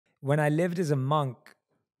when I lived as a monk,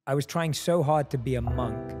 I was trying so hard to be a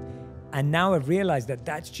monk. And now I've realized that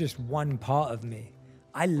that's just one part of me.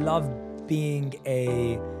 I love being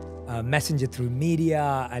a messenger through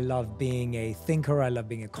media. I love being a thinker. I love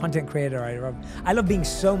being a content creator. I love being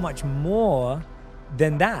so much more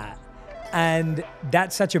than that. And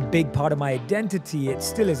that's such a big part of my identity. It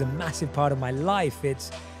still is a massive part of my life.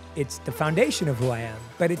 It's the foundation of who I am,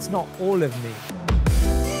 but it's not all of me.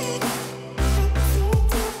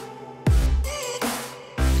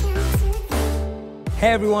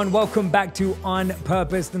 Hey everyone, welcome back to On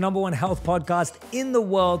Purpose, the #1 health podcast in the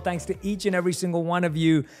world. Thanks to each and every single one of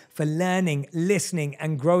you for learning, listening,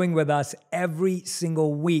 and growing with us every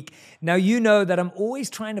single week. Now, you know that I'm always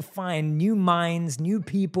trying to find new minds, new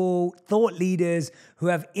people, thought leaders who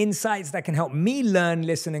have insights that can help me learn,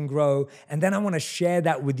 listen, and grow. And then I want to share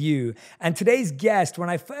that with you. And today's guest, when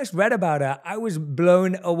I first read about her, I was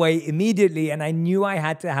blown away immediately. And I knew I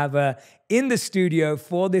had to have her in the studio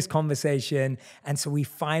for this conversation. And so we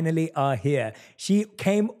finally are here. She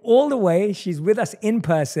came all the way. She's with us in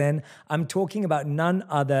person. I'm talking about none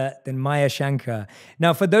other than Maya Shankar.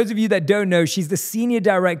 Now, for those of you that don't know, she's the Senior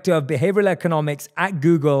Director of Behavioral Economics at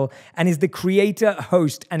Google and is the creator,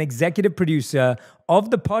 host, and executive producer of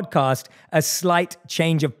the podcast, A Slight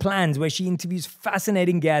Change of Plans, where she interviews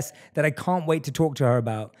fascinating guests that I can't wait to talk to her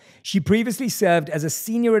about. She previously served as a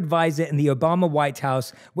senior advisor in the Obama White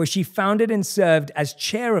House, where she founded and served as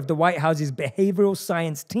chair of the White House's behavioral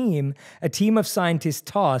science team, a team of scientists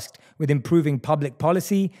tasked with improving public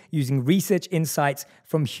policy using research insights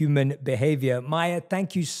from human behavior. Maya,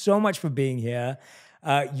 thank you so much for being here.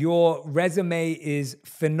 Your resume is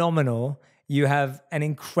phenomenal. You have an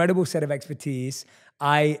incredible set of expertise.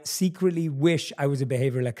 I secretly wish I was a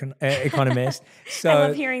behavioral economist. So I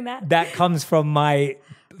love hearing that. That comes from my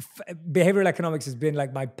behavioral economics has been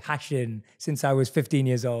like my passion since I was 15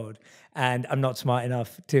 years old. And I'm not smart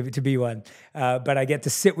enough to be one. But I get to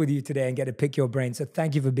sit with you today and get to pick your brain. So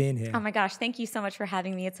thank you for being here. Oh my gosh, thank you so much for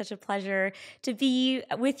having me. It's such a pleasure to be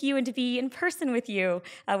with you and to be in person with you,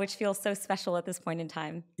 which feels so special at this point in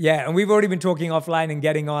time. Yeah, and we've already been talking offline and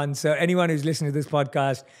getting on. So anyone who's listening to this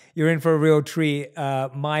podcast, you're in for a real treat.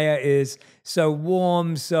 Maya is so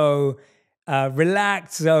warm, so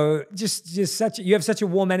relaxed. So just you have such a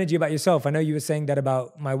warm energy about yourself. I know you were saying that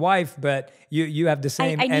about my wife, but you have the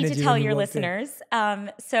same energy. I need to tell your listeners.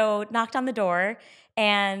 So knocked on the door,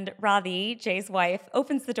 and Ravi, Jay's wife,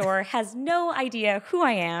 opens the door, has no idea who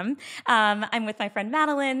I am. I'm with my friend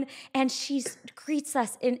Madeline, and she greets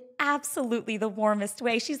us in absolutely the warmest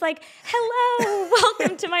way. She's like, hello,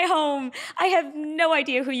 welcome to my home. I have no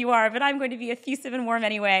idea who you are, but I'm going to be effusive and warm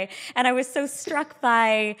anyway. And I was so struck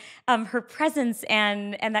by her presence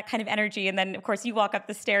and that kind of energy. And then, of course, you walk up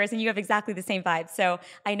the stairs and you have exactly the same vibe. So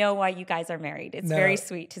I know why you guys are married. It's very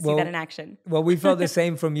sweet to see that in action. Well, we felt the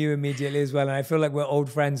same from you immediately as well. And I feel like we're old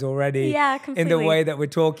friends already. Yeah, completely. In the way that we're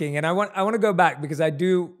talking. And I want to go back because I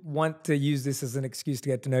do want to use this as an excuse to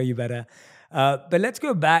get to know you better. But let's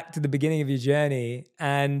go back to the beginning of your journey.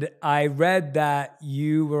 And I read that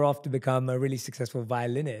you were off to become a really successful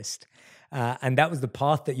violinist. And that was the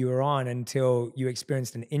path that you were on until you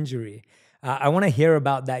experienced an injury. I want to hear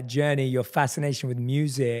about that journey, your fascination with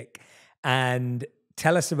music, and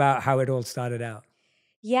tell us about how it all started out.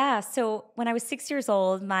 Yeah, so when I was 6 years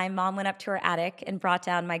old, my mom went up to her attic and brought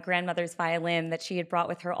down my grandmother's violin that she had brought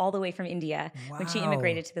with her all the way from India when she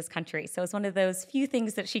immigrated to this country. So it was one of those few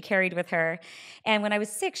things that she carried with her. And when I was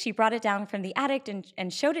 6, she brought it down from the attic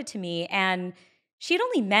and showed it to me. And she had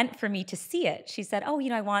only meant for me to see it. She said, oh,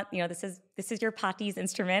 I want, this is your Pati's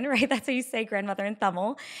instrument, right? That's how you say grandmother in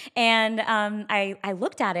Tamil. And I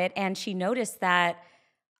looked at it, and she noticed that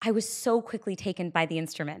I was so quickly taken by the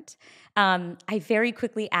instrument. I very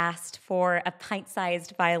quickly asked for a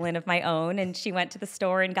pint-sized violin of my own, and she went to the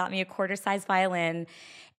store and got me a quarter-size violin,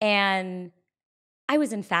 and I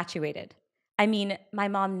was infatuated. I mean, my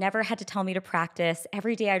mom never had to tell me to practice.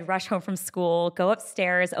 Every day I'd rush home from school, go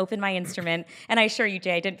upstairs, open my instrument, and I assure you,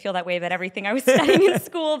 Jay, I didn't feel that way about everything I was studying in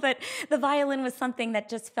school, but the violin was something that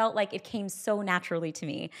just felt like it came so naturally to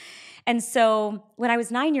me. And so when I was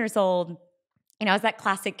 9 years old, I was that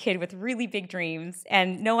classic kid with really big dreams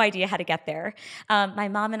and no idea how to get there. My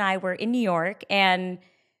mom and I were in New York, and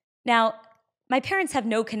now my parents have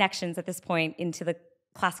no connections at this point into the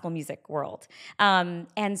classical music world.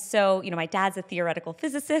 And so, my dad's a theoretical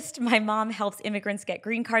physicist. My mom helps immigrants get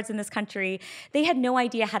green cards in this country. They had no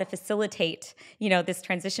idea how to facilitate, this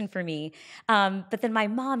transition for me. But then my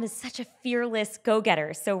mom is such a fearless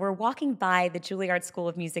go-getter. So we're walking by the Juilliard School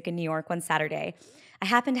of Music in New York one Saturday. I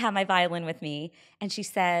happened to have my violin with me, and she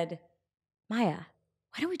said, Maya,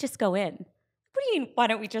 why don't we just go in? what do you mean, why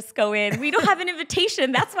don't we just go in? We don't have an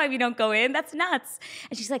invitation. That's why we don't go in. That's nuts.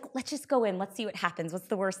 And she's like, let's just go in. Let's see what happens. What's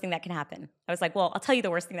the worst thing that can happen? I was like, well, I'll tell you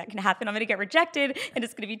the worst thing that can happen. I'm going to get rejected and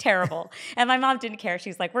it's going to be terrible. And my mom didn't care.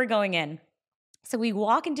 She's like, we're going in. So we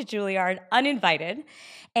walk into Juilliard uninvited,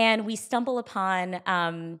 and we stumble upon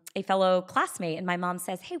a fellow classmate. And my mom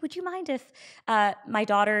says, hey, would you mind if my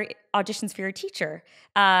daughter auditions for your teacher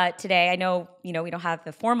today? I know, we don't have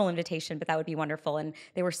a formal invitation, but that would be wonderful. And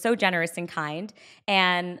they were so generous and kind.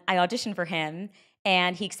 And I auditioned for him,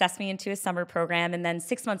 and he accepts me into his summer program. And then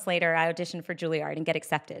 6 months later, I auditioned for Juilliard and get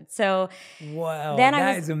accepted. So wow,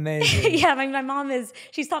 that is amazing. Yeah, my mom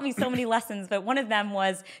she's taught me so many lessons, but one of them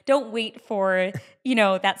was don't wait for,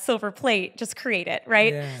 that silver plate, just create it,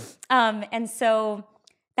 right? Yeah. And so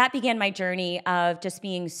that began my journey of just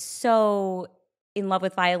being so in love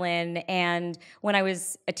with violin. And when I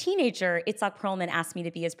was a teenager, Itzhak Perlman asked me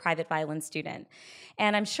to be his private violin student.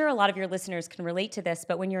 And I'm sure a lot of your listeners can relate to this,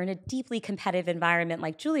 but when you're in a deeply competitive environment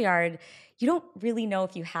like Juilliard, you don't really know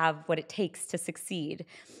if you have what it takes to succeed.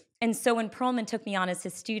 And so when Perlman took me on as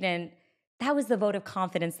his student, that was the vote of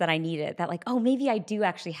confidence that I needed, that like, oh, maybe I do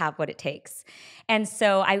actually have what it takes. And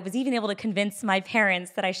so I was even able to convince my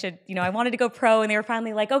parents that I should, I wanted to go pro, and they were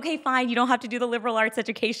finally like, okay, fine, you don't have to do the liberal arts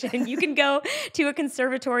education. You can go to a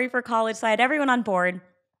conservatory for college. So I had everyone on board.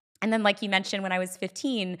 And then like you mentioned, when I was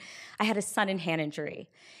 15, I had a sun and hand injury.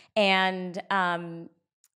 And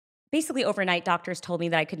basically overnight, doctors told me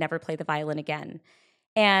that I could never play the violin again.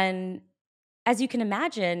 And as you can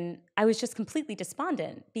imagine, I was just completely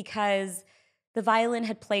despondent because the violin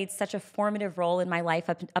had played such a formative role in my life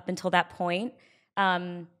up until that point.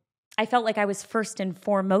 I felt like I was first and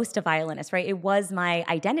foremost a violinist, right? It was my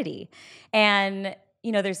identity. And,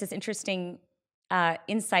 there's this interesting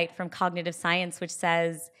insight from cognitive science which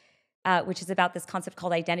says, which is about this concept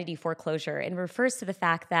called identity foreclosure, and refers to the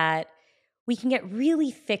fact that we can get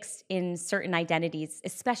really fixed in certain identities,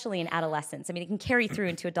 especially in adolescence. I mean, it can carry through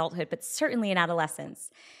into adulthood, but certainly in adolescence.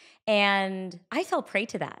 And I fell prey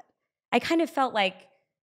to that. I kind of felt like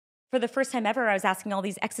for the first time ever, I was asking all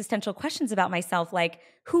these existential questions about myself, like,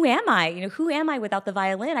 who am I? Who am I without the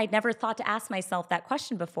violin? I'd never thought to ask myself that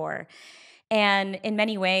question before. And in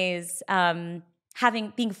many ways,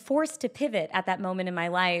 being forced to pivot at that moment in my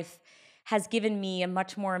life has given me a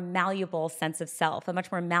much more malleable sense of self, a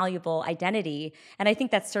much more malleable identity. And I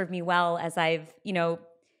think that's served me well as I've,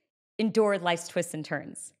 endured life's twists and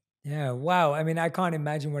turns. Yeah, wow. I mean, I can't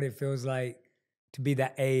imagine what it feels like to be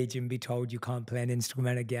that age and be told you can't play an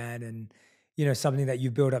instrument again. And, something that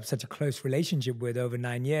you built up such a close relationship with over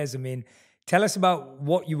 9 years. I mean, tell us about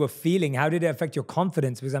what you were feeling. How did it affect your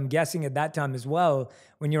confidence? Because I'm guessing at that time as well,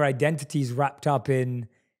 when your identity is wrapped up in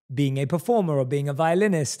being a performer or being a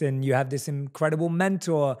violinist, and you have this incredible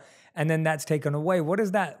mentor, and then that's taken away. What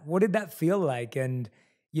did that feel like? And,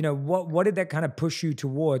 what did that kind of push you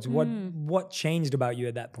towards? What changed about you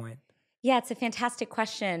at that point? Yeah, it's a fantastic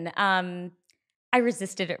question. I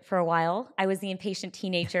resisted it for a while. I was the impatient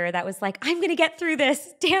teenager that was like, I'm going to get through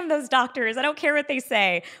this. Damn those doctors. I don't care what they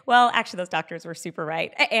say. Well, actually, those doctors were super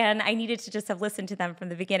right. And I needed to just have listened to them from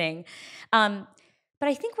the beginning. But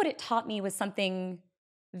I think what it taught me was something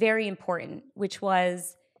very important, which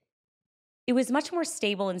was it was much more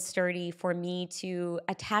stable and sturdy for me to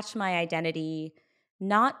attach my identity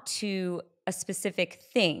not to a specific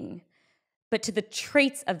thing, but to the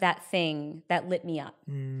traits of that thing that lit me up.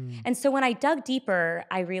 And so when I dug deeper,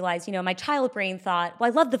 I realized, my child brain thought,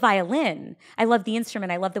 well, I love the violin. I love the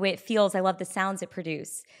instrument. I love the way it feels. I love the sounds it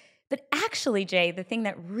produces. But actually, Jay, the thing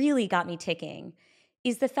that really got me ticking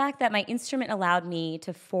is the fact that my instrument allowed me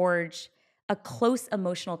to forge a close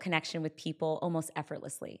emotional connection with people almost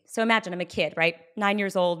effortlessly. So imagine I'm a kid, right? 9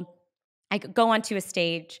 years old. I go onto a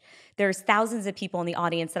stage. There's thousands of people in the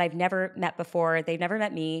audience that I've never met before. They've never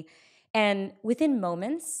met me. And within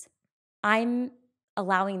moments, I'm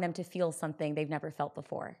allowing them to feel something they've never felt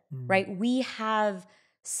before, right? We have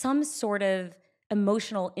some sort of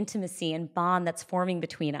emotional intimacy and bond that's forming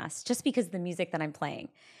between us just because of the music that I'm playing.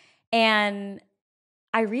 And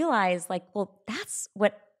I realized, well, that's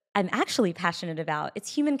what I'm actually passionate about.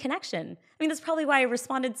 It's human connection. I mean, that's probably why I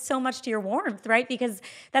responded so much to your warmth, right? Because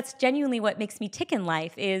that's genuinely what makes me tick in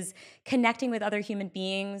life, is connecting with other human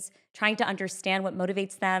beings, trying to understand what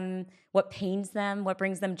motivates them, what pains them, what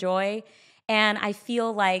brings them joy. And I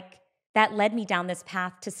feel like that led me down this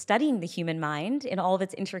path to studying the human mind in all of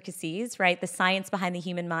its intricacies, right? The science behind the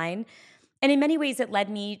human mind. And in many ways, it led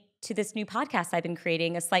me to this new podcast I've been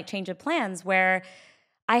creating, A Slight Change of Plans, where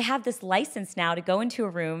I have this license now to go into a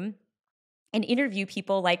room and interview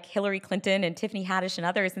people like Hillary Clinton and Tiffany Haddish and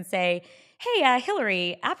others and say, hey,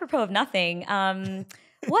 Hillary, apropos of nothing,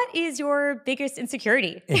 what is your biggest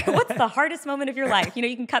insecurity? What's the hardest moment of your life?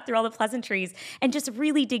 You can cut through all the pleasantries and just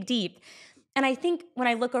really dig deep. And I think when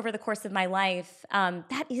I look over the course of my life,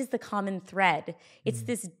 that is the common thread. It's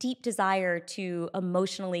this deep desire to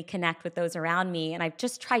emotionally connect with those around me. And I've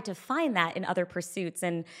just tried to find that in other pursuits.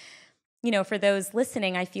 And, for those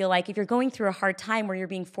listening, I feel like if you're going through a hard time where you're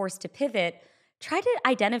being forced to pivot, try to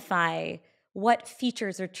identify what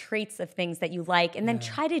features or traits of things that you like, and then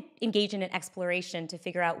try to engage in an exploration to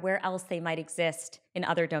figure out where else they might exist in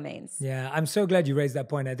other domains. Yeah, I'm so glad you raised that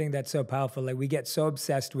point. I think that's so powerful. Like, we get so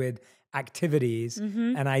obsessed with activities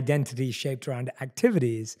and identity shaped around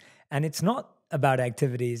activities. And it's not about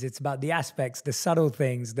activities. It's about the aspects, the subtle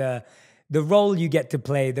things, the role you get to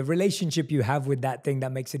play, the relationship you have with that thing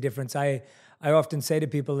that makes a difference. I often say to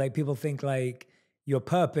people, like, people think like your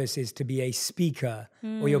purpose is to be a speaker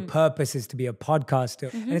or your purpose is to be a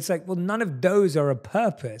podcaster. And it's like, well, none of those are a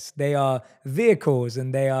purpose. They are vehicles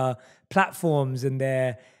and they are platforms and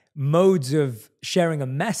they're modes of sharing a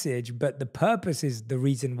message, but the purpose is the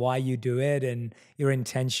reason why you do it and your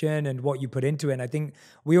intention and what you put into it. And I think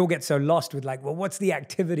we all get so lost with like, well, what's the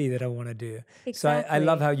activity that I want to do? Exactly. So I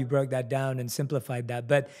love how you broke that down and simplified that.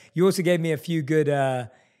 But you also gave me a few good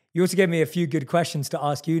questions to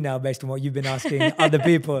ask you now based on what you've been asking other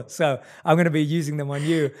people. So I'm going to be using them on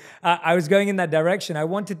you. I was going in that direction. I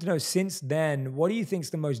wanted to know, since then, what do you think is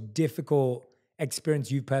the most difficult experience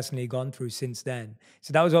you've personally gone through since then?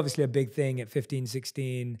 So that was obviously a big thing at 15,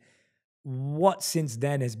 16. What since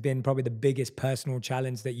then has been probably the biggest personal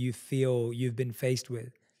challenge that you feel you've been faced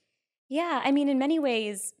with? Yeah, I mean, in many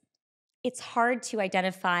ways, it's hard to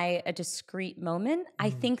identify a discrete moment. I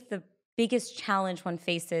think the biggest challenge one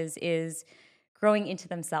faces is growing into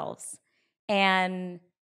themselves. And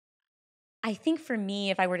I think for me,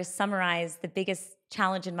 if I were to summarize the biggest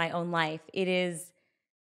challenge in my own life, it is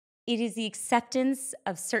the acceptance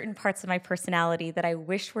of certain parts of my personality that I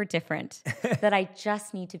wish were different, that I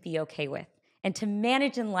just need to be okay with, and to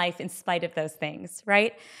manage in life in spite of those things,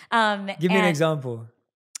 right? Give me an example.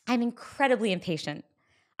 I'm incredibly impatient.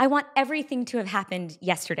 I want everything to have happened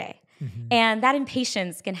yesterday. And that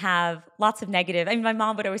impatience can have lots of negative. I mean, my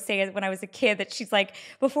mom would always say when I was a kid that she's like,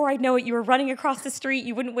 before I know it, you were running across the street.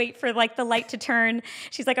 You wouldn't wait for like the light to turn.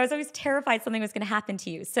 She's like, I was always terrified something was going to happen to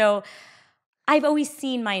you. So I've always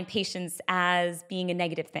seen my impatience as being a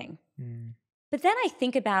negative thing. But then I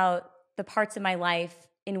think about the parts of my life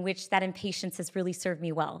in which that impatience has really served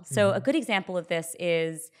me well. So a good example of this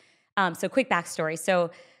is, so quick backstory. So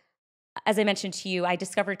as I mentioned to you, I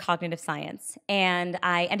discovered cognitive science and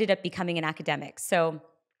I ended up becoming an academic. So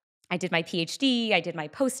I did my PhD, I did my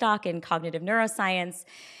postdoc in cognitive neuroscience.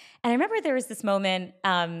 And I remember there was this moment,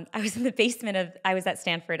 I was at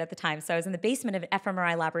Stanford at the time. So I was in the basement of an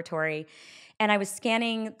fMRI laboratory and I was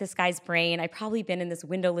scanning this guy's brain. I'd probably been in this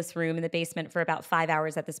windowless room in the basement for about 5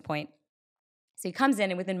 hours at this point. So he comes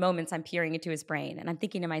in and within moments I'm peering into his brain and I'm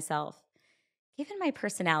thinking to myself, given my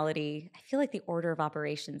personality, I feel like the order of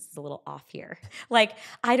operations is a little off here. Like,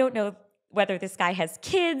 I don't know whether this guy has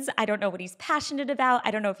kids. I don't know what he's passionate about.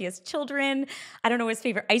 I don't know if he has children. I don't know what his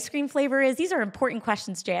favorite ice cream flavor is. These are important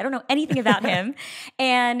questions, Jay. I don't know anything about him.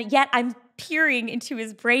 And yet I'm peering into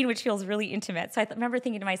his brain, which feels really intimate. So I remember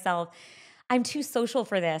thinking to myself, I'm too social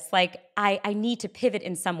for this. Like, I need to pivot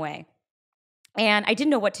in some way. And I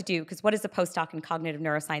didn't know what to do, because what does a postdoc in cognitive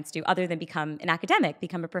neuroscience do other than become an academic,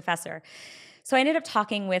 become a professor? So I ended up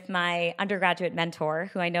talking with my undergraduate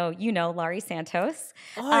mentor, who I know you know, Laurie Santos.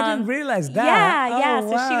 Oh, I didn't realize that. Yeah. Oh,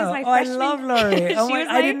 So wow. she was my freshman. I love Laurie.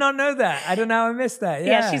 I did not know that. I don't know how I missed that.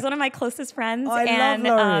 Yeah, she's one of my closest friends. Oh, I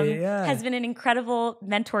love Laurie. Has been an incredible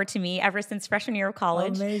mentor to me ever since freshman year of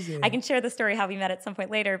college. Amazing. I can share the story how we met at some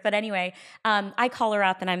point later. But anyway, I call her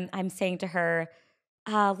up and I'm saying to her,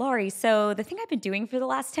 Laurie, so the thing I've been doing for the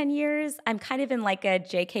last 10 years, I'm kind of in like a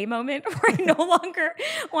JK moment where I no longer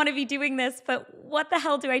want to be doing this, but what the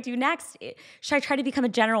hell do I do next? Should I try to become a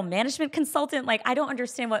general management consultant? Like, I don't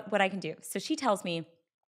understand what I can do. So she tells me,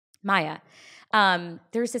 Maya,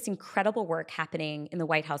 there's this incredible work happening in the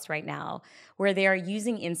White House right now where they are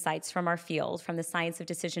using insights from our field, from the science of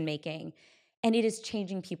decision making, and it is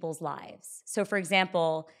changing people's lives. So for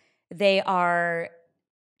example, they are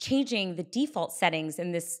changing the default settings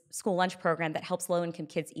in this school lunch program that helps low-income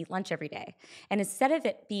kids eat lunch every day. And instead of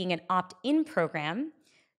it being an opt-in program,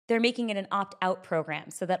 they're making it an opt-out program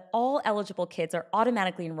so that all eligible kids are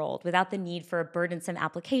automatically enrolled without the need for a burdensome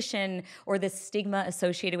application or the stigma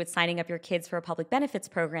associated with signing up your kids for a public benefits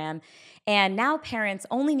program. And now parents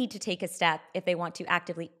only need to take a step if they want to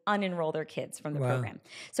actively unenroll their kids from the program.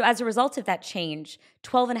 So as a result of that change,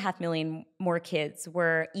 12.5 million more kids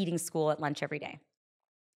were eating school at lunch every day.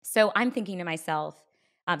 So I'm thinking to myself,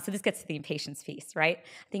 So this gets to the impatience piece, right?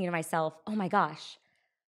 Thinking to myself, oh my gosh,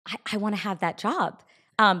 I want to have that job.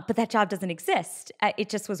 But that job doesn't exist. It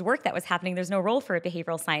just was work that was happening. There's no role for a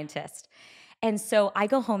behavioral scientist. And so I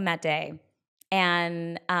go home that day,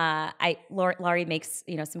 and Laurie makes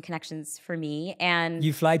some connections for me. And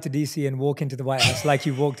you fly to DC and walk into the White House like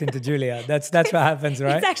you walked into Julia. That's what happens,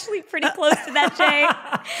 right? It's actually pretty close to that, Jay.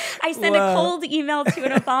 I send a cold email to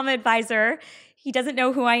an Obama advisor. He doesn't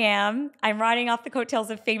know who I am. I'm riding off the coattails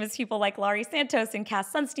of famous people like Laurie Santos and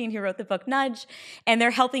Cass Sunstein, who wrote the book Nudge, and they're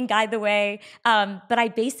helping guide the way. But I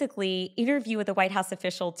basically interview with a White House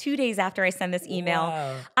official 2 days after I send this email.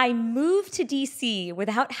 Wow. I moved to DC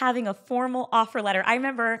without having a formal offer letter. I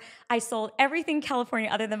remember I sold everything in California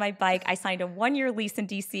other than my bike. I signed a 1-year lease in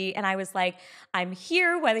DC, and I was like, I'm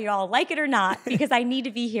here whether y'all like it or not, because I need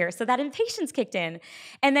to be here. So that impatience kicked in.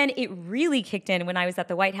 And then it really kicked in when I was at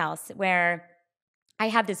the White House, where I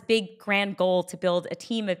had this big grand goal to build a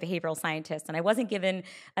team of behavioral scientists, and I wasn't given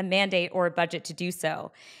a mandate or a budget to do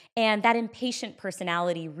so. And that impatient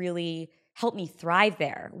personality really helped me thrive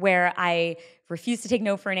there, where I refused to take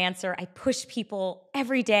no for an answer. I pushed people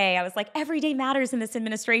every day. I was like, every day matters in this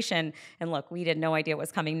administration. And look, we had no idea what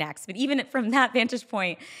was coming next. But even from that vantage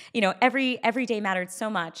point, every day mattered so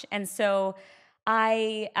much. And so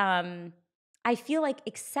I feel like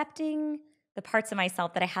accepting the parts of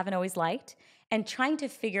myself that I haven't always liked, and trying to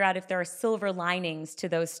figure out if there are silver linings to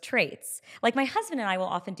those traits. Like my husband and I will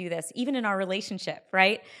often do this, even in our relationship,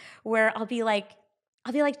 right? Where I'll be like,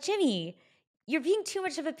 Jimmy, you're being too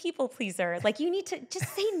much of a people pleaser. Like, you need to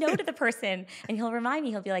just say no to the person. And he'll remind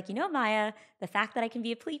me, he'll be like, Maya, the fact that I can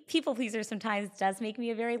be a people pleaser sometimes does make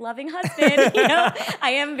me a very loving husband.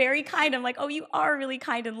 I am very kind. I'm like, oh, you are really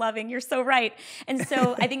kind and loving. You're so right. And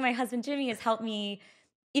so I think my husband, Jimmy, has helped me.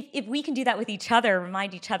 If we can do that with each other,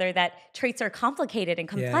 remind each other that traits are complicated and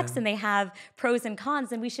complex, and they have pros and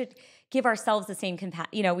cons, then we should give ourselves the same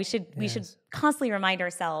we should constantly remind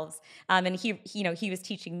ourselves. And he was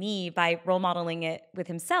teaching me by role modeling it with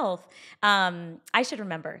himself. I should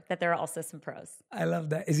remember that there are also some pros. I love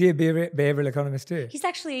that. Is he a behavioral economist too? He's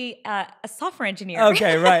actually a software engineer.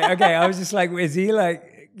 Okay, right. Okay, I was just like, is he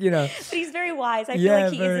like? But he's very wise. I feel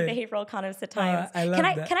like he is a behavioral economist at times. I love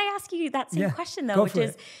that. Can I ask you that same question though, which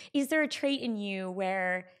is there a trait in you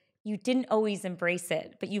where you didn't always embrace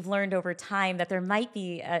it, but you've learned over time that there might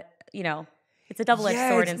be it's a double-edged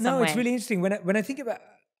sword in some way? No, it's really interesting. When I think about,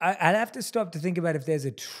 I'd have to stop to think about if there's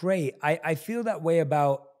a trait. I feel that way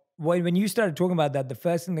about, when you started talking about that, the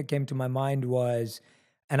first thing that came to my mind was,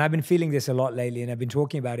 and I've been feeling this a lot lately, and I've been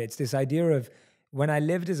talking about it, it's this idea of when I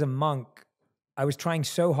lived as a monk, I was trying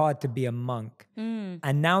so hard to be a monk.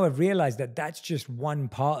 And now I've realized that that's just one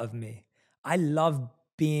part of me. I love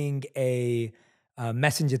being a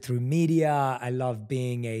messenger through media. I love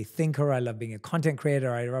being a thinker. I love being a content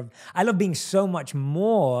creator. I love being so much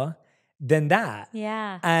more than that.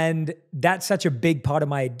 Yeah. And that's such a big part of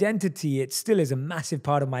my identity. It still is a massive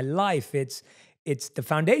part of my life. It's the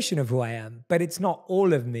foundation of who I am, but it's not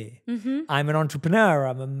all of me. Mm-hmm. I'm an entrepreneur.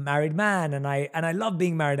 I'm a married man, and I love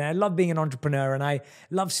being married, and I love being an entrepreneur, and I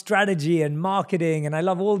love strategy and marketing, and I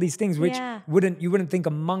love all these things, which you wouldn't think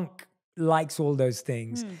a monk likes all those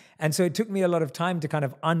things. And so it took me a lot of time to kind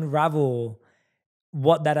of unravel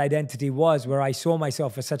what that identity was, where I saw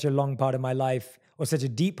myself for such a long part of my life, or such a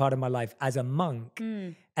deep part of my life, as a monk.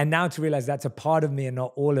 And now to realize that's a part of me and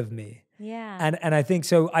not all of me. Yeah. And I think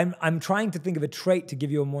so. I'm trying to think of a trait to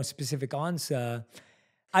give you a more specific answer.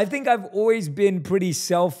 I think I've always been pretty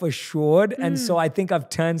self-assured, and so I think I've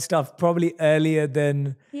turned stuff probably earlier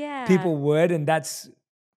than people would, and that's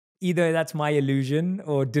my illusion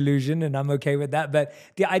or delusion, and I'm okay with that. But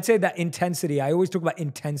I'd say that intensity. I always talk about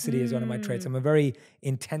intensity as one of my traits. I'm a very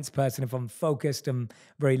intense person. If I'm focused, I'm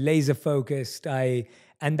very laser focused.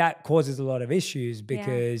 And that causes a lot of issues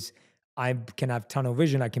because I can have tunnel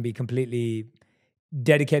vision. I can be completely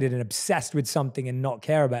dedicated and obsessed with something and not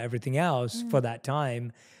care about everything else for that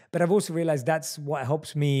time. But I've also realized that's what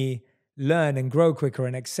helps me learn and grow quicker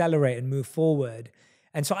and accelerate and move forward.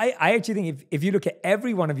 And so I actually think if you look at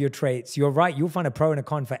every one of your traits, you're right, you'll find a pro and a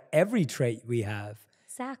con for every trait we have.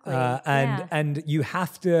 Exactly. And you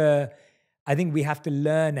have to, I think we have to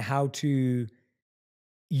learn how to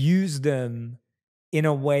use them in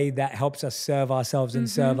a way that helps us serve ourselves and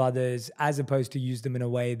serve others, as opposed to use them in a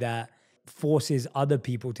way that forces other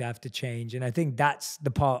people to have to change. And I think that's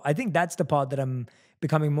the part that I'm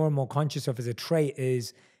becoming more and more conscious of as a trait,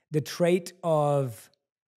 is the trait of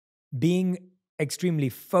being extremely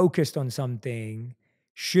focused on something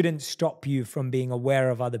shouldn't stop you from being aware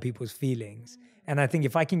of other people's feelings. And I think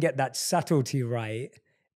if I can get that subtlety right,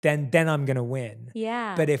 then I'm going to win.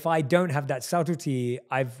 Yeah. But if I don't have that subtlety,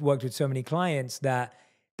 I've worked with so many clients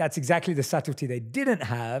that's exactly the subtlety they didn't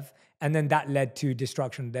have. And then that led to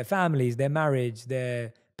destruction of their families, their marriage,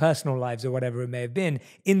 their personal lives, or whatever it may have been,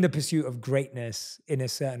 in the pursuit of greatness in a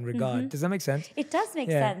certain regard. Does that make sense? It does make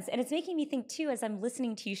sense. And it's making me think too, as I'm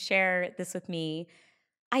listening to you share this with me,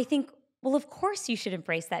 I think, well, of course you should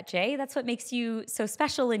embrace that, Jay. That's what makes you so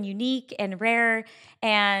special and unique and rare.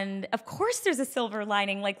 And of course there's a silver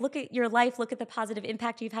lining. Like, look at your life, look at the positive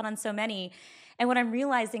impact you've had on so many. And what I'm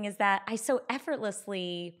realizing is that I so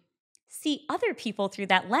effortlessly see other people through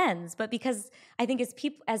that lens, but because I think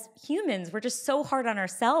as humans, we're just so hard on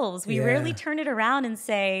ourselves. We rarely turn it around and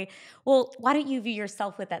say, well, why don't you view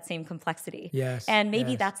yourself with that same complexity? Yes. And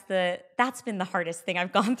maybe that's been the hardest thing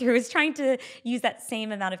I've gone through, is trying to use that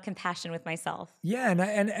same amount of compassion with myself. Yeah,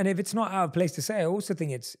 and if it's not out of place to say, I also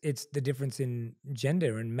think it's the difference in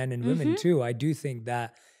gender and men and women too. I do think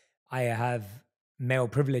that I have male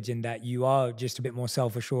privilege in that you are just a bit more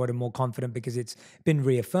self-assured and more confident because it's been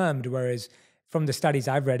reaffirmed. Whereas from the studies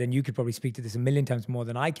I've read, and you could probably speak to this a million times more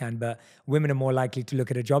than I can, but women are more likely to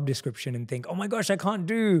look at a job description and think, oh my gosh, I can't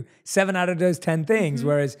do 7 out of those 10 things.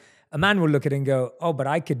 Whereas a man will look at it and go, oh, but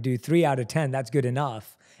I could do 3 out of 10. That's good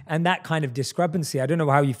enough. And that kind of discrepancy, I don't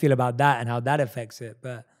know how you feel about that and how that affects it.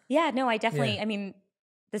 But yeah, no, I definitely, I mean,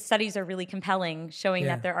 the studies are really compelling, showing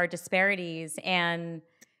that there are disparities. And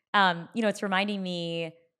it's reminding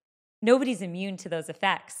me nobody's immune to those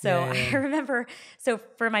effects. So I remember,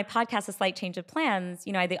 for my podcast, A Slight Change of Plans,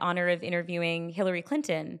 I had the honor of interviewing Hillary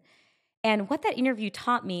Clinton. And what that interview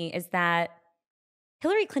taught me is that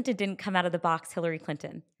Hillary Clinton didn't come out of the box Hillary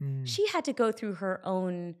Clinton. She had to go through her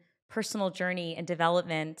own personal journey and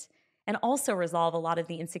development, and also resolve a lot of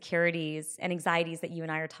the insecurities and anxieties that you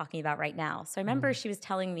and I are talking about right now. So I remember she was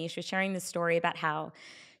sharing this story about how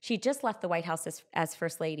she just left the White House as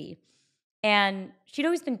First Lady. And she'd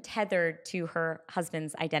always been tethered to her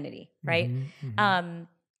husband's identity, right?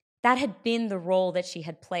 That had been the role that she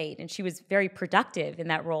had played. And she was very productive in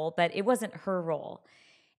that role, but it wasn't her role.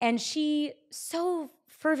 And she so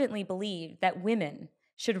fervently believed that women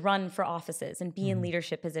should run for offices and be in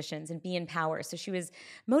leadership positions and be in power. So she was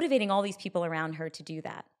motivating all these people around her to do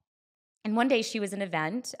that. And one day she was at an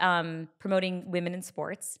event promoting women in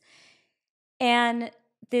sports. And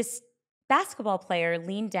this basketball player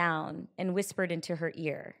leaned down and whispered into her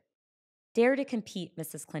ear, "Dare to compete,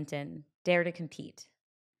 Mrs. Clinton, dare to compete."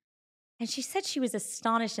 And she said she was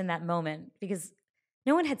astonished in that moment because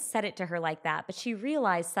no one had said it to her like that, but she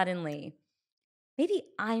realized suddenly, maybe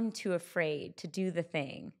I'm too afraid to do the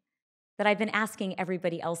thing that I've been asking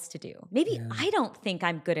everybody else to do. Maybe I don't think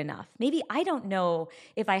I'm good enough. Maybe I don't know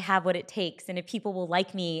if I have what it takes and if people will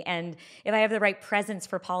like me and if I have the right presence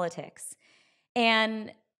for politics.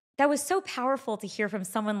 And that was so powerful to hear from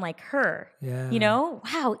someone like her.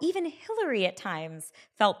 Wow, even Hillary at times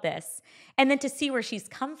felt this. And then to see where she's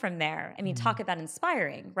come from there, I mean, talk about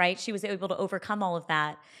inspiring, right? She was able to overcome all of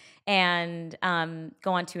that and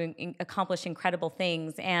go on to accomplish incredible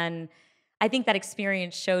things. And I think that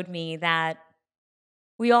experience showed me that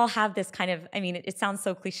we all have this kind of, I mean, it sounds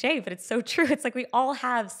so cliche, but it's so true. It's like we all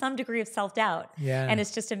have some degree of self-doubt. And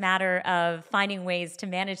it's just a matter of finding ways to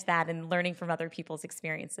manage that and learning from other people's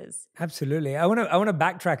experiences. Absolutely. I want to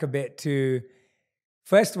backtrack a bit to,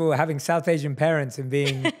 first of all, having South Asian parents and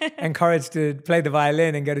being encouraged to play the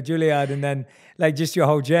violin and go to Juilliard, and then like just your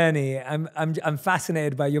whole journey. I'm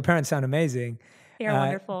fascinated by, your parents sound amazing. They're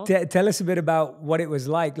wonderful. Tell us a bit about what it was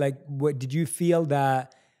like. Like, what did you feel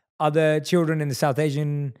that other children in the South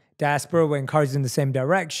Asian diaspora were encouraged in the same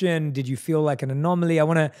direction? Did you feel like an anomaly? I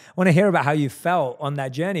want to hear about how you felt on that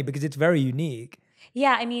journey because it's very unique.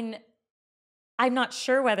 Yeah, I mean, I'm not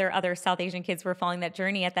sure whether other South Asian kids were following that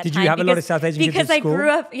journey at that time. Did you have a lot of South Asian kids at school? Because I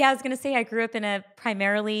grew up, I was going to say I grew up in a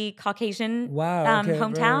primarily Caucasian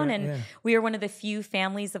hometown, and we were one of the few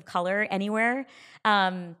families of color anywhere.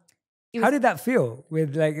 How did that feel?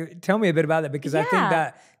 Tell me a bit about that, because I think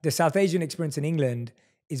that the South Asian experience in England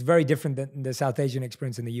is very different than the South Asian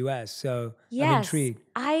experience in the US. So I'm intrigued.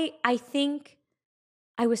 I think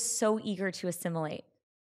I was so eager to assimilate.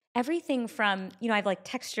 Everything from, I have like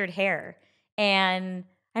textured hair. And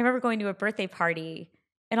I remember going to a birthday party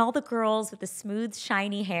and all the girls with the smooth,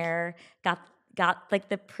 shiny hair got like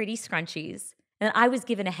the pretty scrunchies. And I was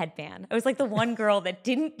given a headband. I was like the one girl that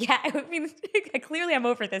didn't get, I mean, clearly I'm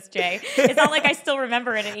over this, Jay. It's not like I still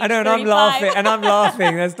remember it at age 35. I know, and I'm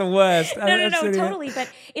laughing. That's the worst. No, totally. But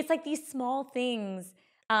it's like these small things.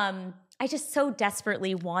 I just so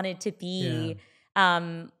desperately wanted to be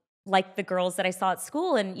like the girls that I saw at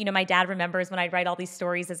school. And, my dad remembers when I'd write all these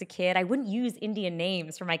stories as a kid, I wouldn't use Indian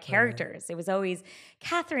names for my characters. It was always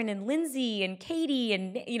Catherine and Lindsay and Katie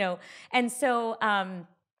and so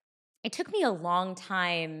it took me a long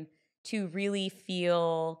time to really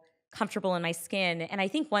feel comfortable in my skin. And I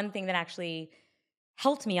think one thing that actually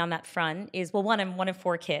helped me on that front is, well, one, I'm one of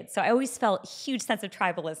 4 kids. So I always felt a huge sense of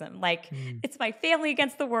tribalism. Like, it's my family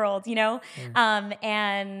against the world,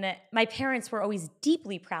 And my parents were always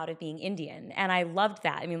deeply proud of being Indian. And I loved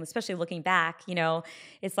that. I mean, especially looking back,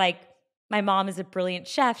 it's like, my mom is a brilliant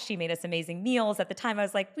chef. She made us amazing meals. At the time, I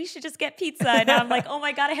was like, we should just get pizza. And now I'm like, oh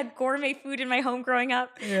my God, I had gourmet food in my home growing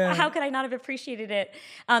up. Yeah. How could I not have appreciated it?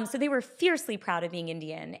 So they were fiercely proud of being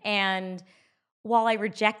Indian. And while I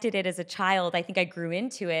rejected it as a child, I think I grew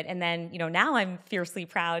into it. And then, now I'm fiercely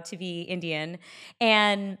proud to be Indian.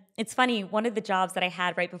 And it's funny, one of the jobs that I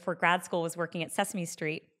had right before grad school was working at Sesame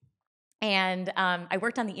Street. And I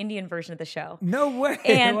worked on the Indian version of the show. No way.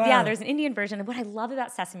 And wow. yeah, there's an Indian version. And what I love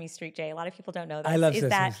about Sesame Street, Jay, a lot of people don't know this, I love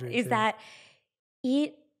Sesame Street, is that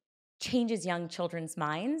it changes young children's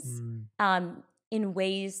minds in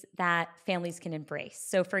ways that families can embrace.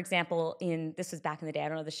 So for example, this was back in the day, I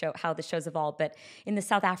don't know how the show's evolved, but in the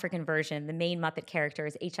South African version, the main Muppet character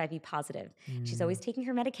is HIV positive. She's always taking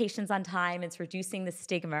her medications on time. It's reducing the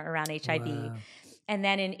stigma around HIV. Wow. And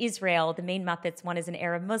then in Israel, the main Muppets, one is an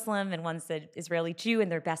Arab Muslim and one's an Israeli Jew,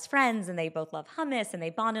 and they're best friends, and they both love hummus, and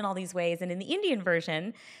they bond in all these ways. And in the Indian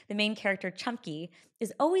version, the main character, Chumki,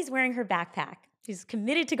 is always wearing her backpack. She's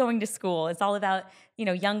committed to going to school. It's all about,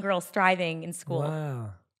 young girls thriving in school.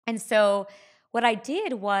 Wow. And so what I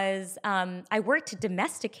did was I worked to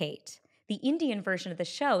domesticate the Indian version of the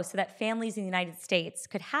show so that families in the United States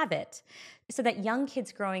could have it, so that young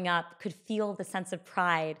kids growing up could feel the sense of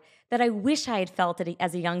pride that I wish I had felt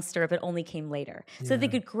as a youngster, but only came later. Yeah. So they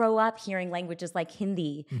could grow up hearing languages like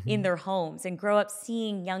Hindi in their homes and grow up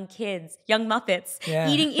seeing young kids, young Muppets,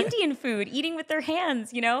 eating Indian food, eating with their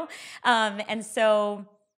hands, And so,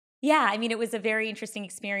 yeah, I mean, it was a very interesting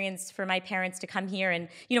experience for my parents to come here. And,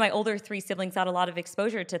 my older 3 siblings got a lot of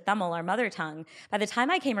exposure to Tamil, our mother tongue. By the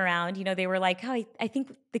time I came around, they were like, oh, I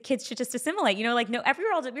think the kids should just assimilate. No,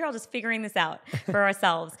 we're all just figuring this out for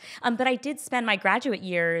ourselves. But I did spend my graduate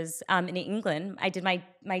years in England. I did my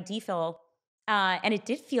DPhil. And it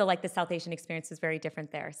did feel like the South Asian experience was very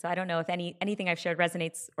different there. So I don't know if anything I've shared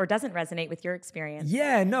resonates or doesn't resonate with your experience.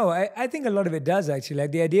 Yeah, no, I think a lot of it does actually.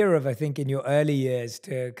 Like the idea of, I think in your early years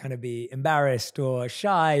to kind of be embarrassed or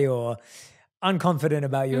shy or unconfident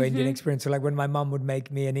about your Indian experience. So like when my mom would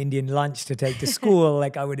make me an Indian lunch to take to school,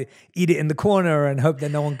 like I would eat it in the corner and hope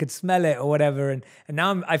that no one could smell it or whatever. And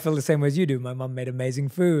now I feel the same way as you do. My mom made amazing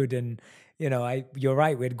food and you're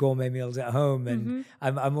right. We had gourmet meals at home, and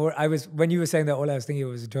I was when you were saying that, all I was thinking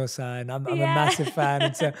was dosa, and I'm a massive fan.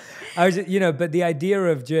 And so I was, but the idea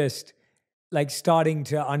of just like starting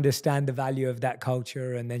to understand the value of that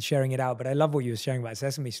culture and then sharing it out. But I love what you were sharing about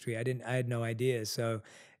Sesame Street. I had no idea. So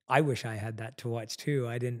I wish I had that to watch too.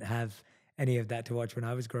 I didn't have any of that to watch when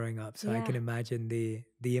I was growing up, so I can imagine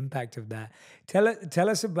the impact of that. Tell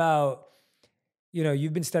us about.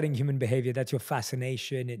 You've been studying human behavior. That's your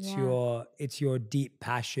fascination. It's your deep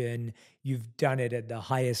passion. You've done it at the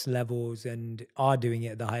highest levels and are doing it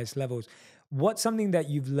at the highest levels. What's something that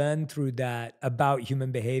you've learned through that about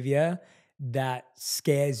human behavior that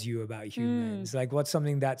scares you about humans? Like what's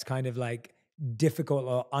something that's kind of like difficult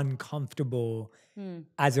or uncomfortable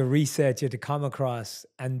as a researcher to come across,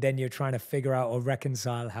 and then you're trying to figure out or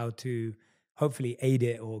reconcile how to hopefully aid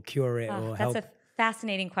it or cure it or help? That's a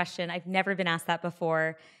fascinating question. I've never been asked that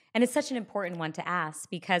before. And it's such an important one to ask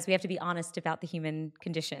because we have to be honest about the human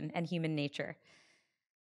condition and human nature.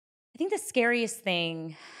 I think the scariest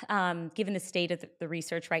thing, given the state of the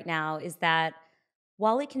research right now, is that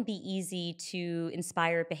while it can be easy to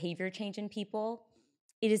inspire behavior change in people,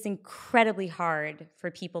 it is incredibly hard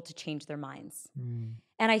for people to change their minds.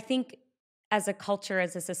 And I think as a culture,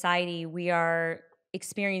 as a society, we are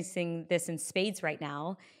experiencing this in spades right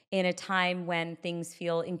now in a time when things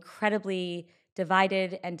feel incredibly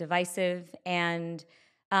divided and divisive. And,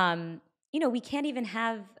 we can't even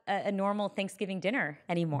have a normal Thanksgiving dinner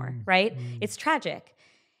anymore, right? It's tragic.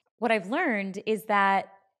 What I've learned is that,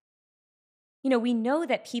 we know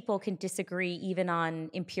that people can disagree even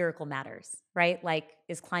on empirical matters, right? Like,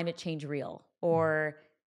 is climate change real? Or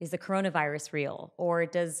is the coronavirus real? Or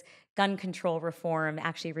does gun control reform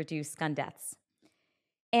actually reduce gun deaths?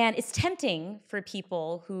 And it's tempting for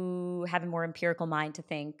people who have a more empirical mind to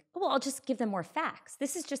think, well, I'll just give them more facts.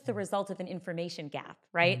 This is just the result of an information gap,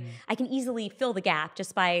 right? I can easily fill the gap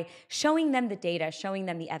just by showing them the data, showing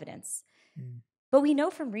them the evidence. But we know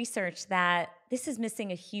from research that this is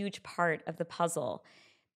missing a huge part of the puzzle.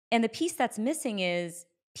 And the piece that's missing is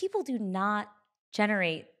people do not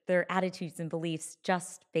generate their attitudes and beliefs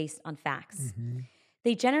just based on facts.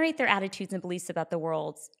 They generate their attitudes and beliefs about the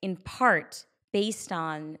world in part based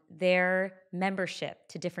on their membership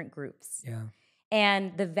to different groups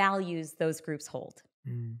and the values those groups hold.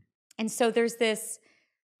 And so there's this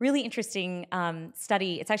really interesting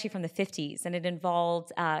study. It's actually from the 50s, and it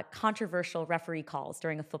involved controversial referee calls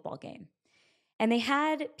during a football game. And they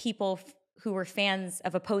had people who were fans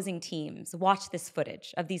of opposing teams watch this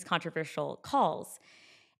footage of these controversial calls.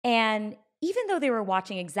 And even though they were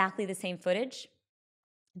watching exactly the same footage,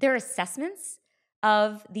 their assessments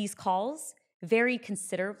of these calls vary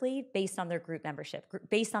considerably based on their group membership,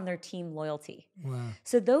 based on their team loyalty. Wow.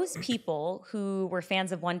 So those people who were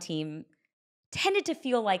fans of one team tended to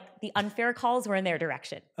feel like the unfair calls were in their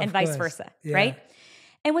direction and vice versa, right?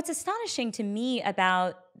 And what's astonishing to me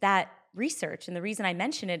about that research, and the reason I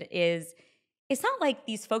mention it, is it's not like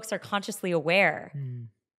these folks are consciously aware.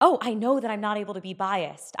 Oh, I know that I'm not able to be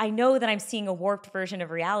biased. I know that I'm seeing a warped version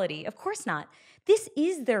of reality. Of course not. This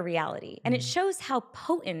is their reality. And it shows how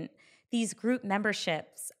potent these group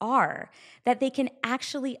memberships are, that they can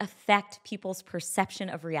actually affect people's perception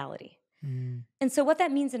of reality. And so what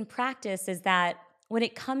that means in practice is that when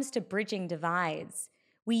it comes to bridging divides,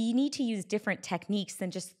 we need to use different techniques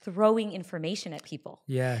than just throwing information at people.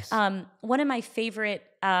 Yes. One of my favorite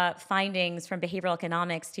findings from behavioral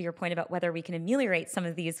economics, to your point about whether we can ameliorate some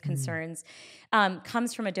of these concerns,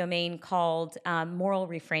 comes from a domain called moral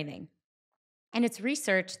reframing. And it's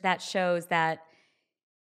research that shows that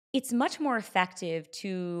it's much more effective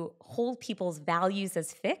to hold people's values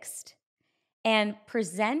as fixed and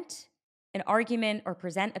present an argument or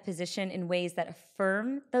present a position in ways that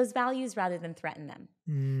affirm those values rather than threaten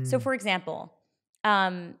them. So for example,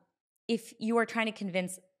 if you are trying to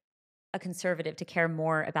convince a conservative to care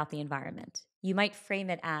more about the environment, you might frame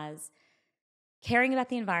it as caring about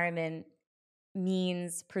the environment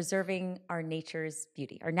means preserving our nature's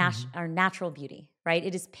beauty, our natural beauty, right?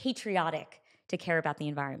 It is patriotic to care about the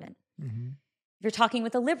environment. If you're talking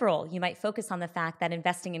with a liberal, you might focus on the fact that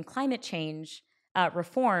investing in climate change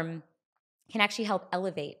reform can actually help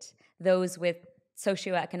elevate those with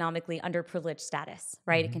socioeconomically underprivileged status,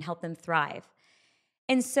 right? It can help them thrive.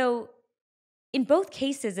 And so in both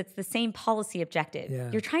cases, it's the same policy objective.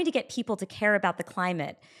 You're trying to get people to care about the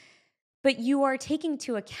climate, but you are taking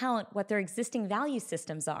into account what their existing value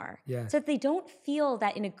systems are. So that they don't feel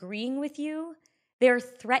that in agreeing with you, they're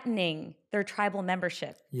threatening their tribal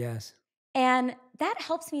membership. And that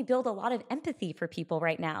helps me build a lot of empathy for people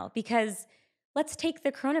right now, because let's take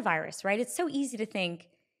the coronavirus, right? It's so easy to think,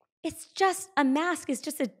 it's just a mask, is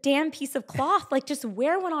just a damn piece of cloth. Like, just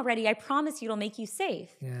wear one already. I promise you it'll make you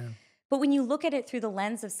safe. But when you look at it through the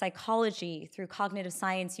lens of psychology, through cognitive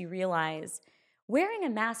science, you realize wearing a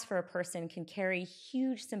mask for a person can carry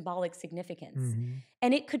huge symbolic significance.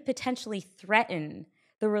 And it could potentially threaten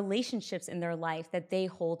the relationships in their life that they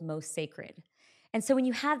hold most sacred. And so when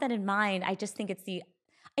you have that in mind, I just think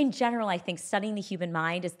in general, I think studying the human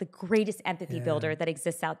mind is the greatest empathy builder that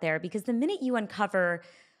exists out there, because the minute you uncover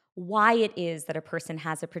why it is that a person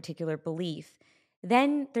has a particular belief,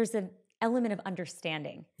 then there's an element of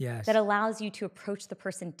understanding that allows you to approach the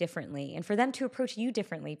person differently, and for them to approach you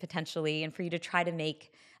differently potentially, and for you to try to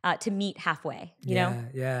meet halfway, you know?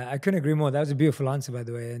 Yeah, I couldn't agree more. That was a beautiful answer, by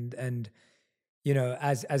the way. And you know,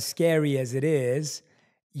 as scary as it is,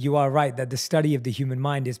 you are right that the study of the human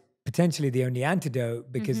mind is potentially the only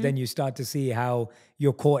antidote, because then you start to see how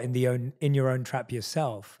you're caught in your own trap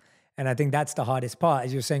yourself. And I think that's the hardest part.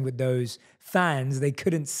 As you're saying with those fans, they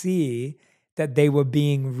couldn't see that they were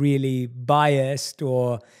being really biased,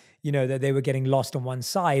 or, you know, that they were getting lost on one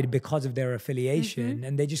side because of their affiliation.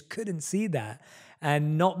 And they just couldn't see that.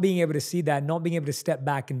 And not being able to see that, not being able to step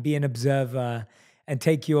back and be an observer and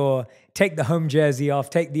take the home jersey off,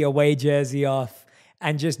 take the away jersey off,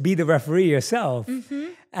 and just be the referee yourself.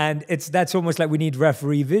 And that's almost like we need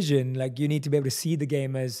referee vision. Like, you need to be able to see the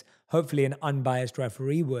game as hopefully an unbiased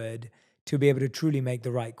referee would, to be able to truly make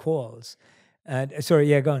the right calls.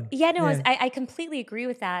 Sorry, go on. I completely agree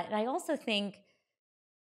with that. And I also think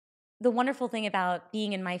the wonderful thing about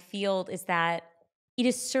being in my field is that it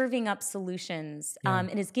is serving up solutions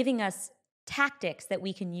and is giving us tactics that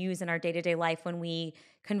we can use in our day-to-day life when we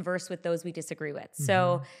converse with those we disagree with.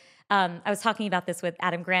 So I was talking about this with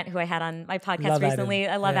Adam Grant, who I had on my podcast recently.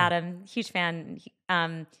 I love Adam, huge fan.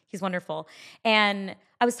 He's wonderful. And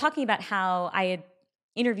I was talking about how I had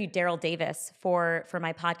interviewed Daryl Davis for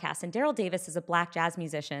my podcast. And Daryl Davis is a Black jazz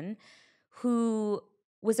musician who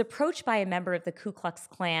was approached by a member of the Ku Klux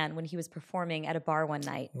Klan when he was performing at a bar one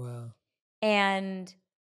night. Wow. And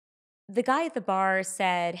the guy at the bar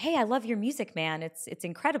said, "Hey, I love your music, man. It's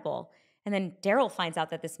incredible." And then Daryl finds out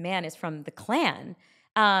that this man is from the Klan.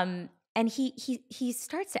 And he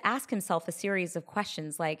starts to ask himself a series of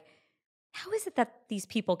questions like, how is it that these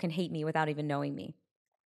people can hate me without even knowing me?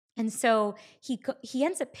 And so he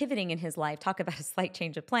ends up pivoting in his life, talk about a slight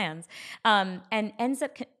change of plans, and ends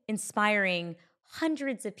up inspiring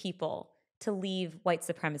hundreds of people to leave white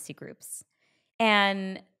supremacy groups.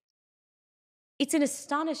 And it's an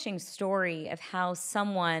astonishing story of how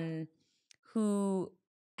someone who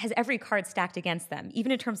has every card stacked against them,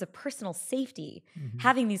 even in terms of personal safety,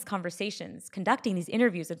 having these conversations, conducting these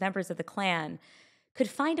interviews with members of the Klan, could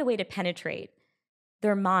find a way to penetrate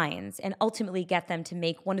their minds and ultimately get them to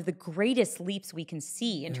make one of the greatest leaps we can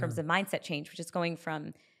see in terms of mindset change, which is going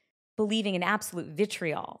from believing in absolute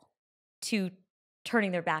vitriol to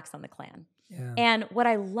turning their backs on the Klan. Yeah. And what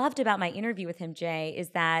I loved about my interview with him, Jay, is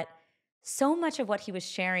that so much of what he was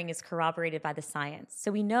sharing is corroborated by the science.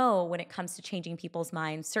 So we know when it comes to changing people's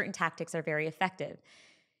minds, certain tactics are very effective.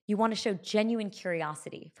 You want to show genuine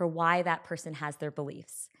curiosity for why that person has their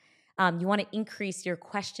beliefs. You want to increase your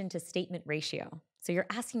question to statement ratio. So you're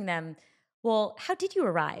asking them, well, how did you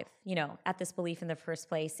arrive, at this belief in the first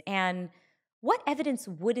place? And what evidence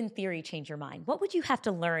would in theory change your mind? What would you have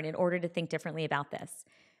to learn in order to think differently about this?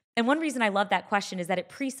 And one reason I love that question is that it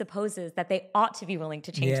presupposes that they ought to be willing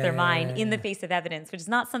to change their mind in the face of evidence, which is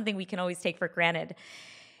not something we can always take for granted.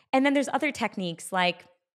 And then there's other techniques like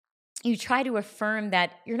you try to affirm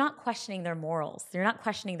that you're not questioning their morals. You're not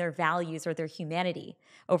questioning their values or their humanity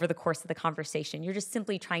over the course of the conversation. You're just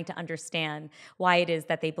simply trying to understand why it is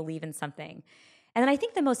that they believe in something. And then I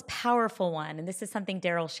think the most powerful one, and this is something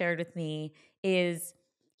Daryl shared with me, is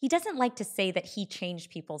he doesn't like to say that he changed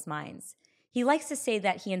people's minds. He likes to say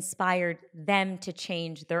that he inspired them to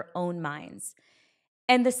change their own minds.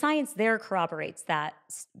 And the science there corroborates that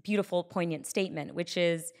beautiful, poignant statement, which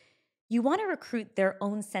is you want to recruit their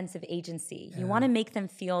own sense of agency. You want to make them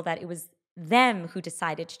feel that it was them who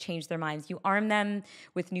decided to change their minds. You arm them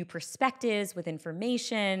with new perspectives, with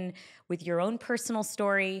information, with your own personal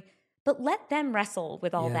story, but let them wrestle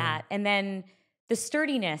with all that. And then the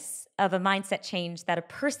sturdiness of a mindset change that a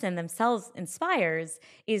person themselves inspires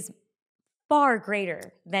is far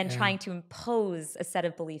greater than trying to impose a set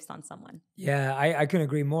of beliefs on someone. Yeah, I couldn't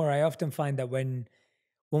agree more. I often find that when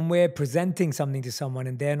we're presenting something to someone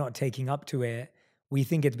and they're not taking up to it, we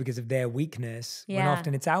think it's because of their weakness, when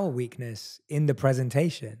often it's our weakness in the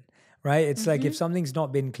presentation, right? It's like if something's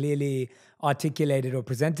not been clearly articulated or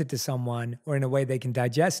presented to someone or in a way they can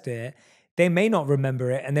digest it, they may not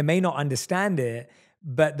remember it and they may not understand it,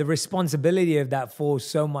 but the responsibility of that falls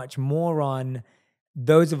so much more on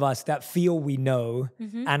those of us that feel we know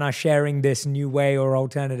and are sharing this new way or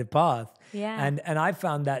alternative path. And I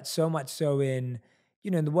found that so much so in,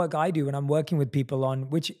 in the work I do when I'm working with people on,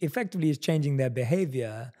 which effectively is changing their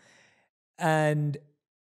behavior. And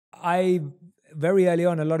I, very early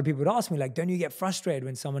on, a lot of people would ask me like, don't you get frustrated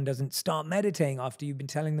when someone doesn't start meditating after you've been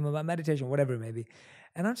telling them about meditation, whatever it may be?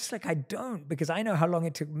 And I'm just like, I don't, because I know how long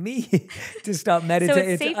it took me to start meditating. So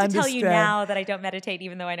it's safe to tell you now that I don't meditate,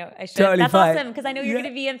 even though I know I should. Totally That's fine. awesome, because I know you're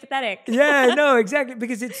going to be empathetic. Yeah, no, exactly.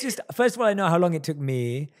 Because it's just, first of all, I know how long it took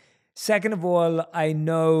me. Second of all, I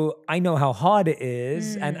know how hard it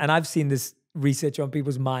is. And I've seen this research on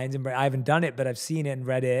people's minds, and I haven't done it, but I've seen it and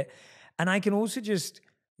read it. And I can also just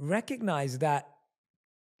recognize that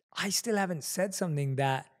I still haven't said something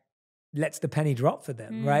that lets the penny drop for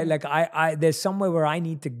them, right? Like I there's somewhere where I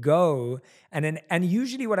need to go. And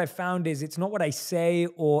usually what I found is it's not what I say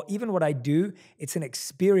or even what I do, it's an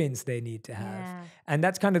experience they need to have. Yeah. And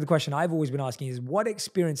that's kind of the question I've always been asking is what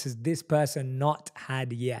experience has this person not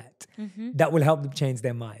had yet that will help them change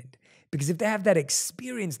their mind? Because if they have that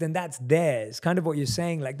experience, then that's theirs. Kind of what you're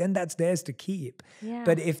saying, like then that's theirs to keep. Yeah.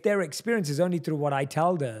 But if their experience is only through what I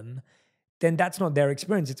tell them, then that's not their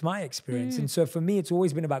experience, it's my experience. And so for me, it's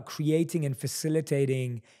always been about creating and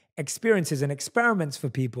facilitating experiences and experiments for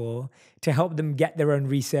people to help them get their own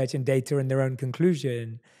research and data and their own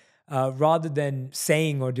conclusion, rather than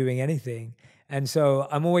saying or doing anything. And so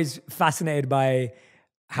I'm always fascinated by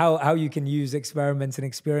how you can use experiments and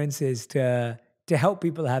experiences to help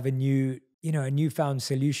people have a newfound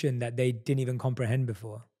solution that they didn't even comprehend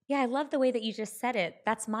before. Yeah, I love the way that you just said it.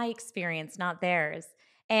 That's my experience, not theirs.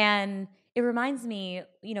 And it reminds me,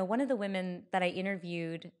 one of the women that I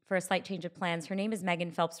interviewed for A Slight Change of Plans, her name is Megan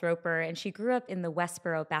Phelps Roper, and she grew up in the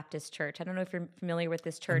Westboro Baptist Church. I don't know if you're familiar with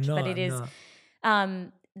this church, but it is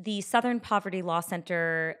the Southern Poverty Law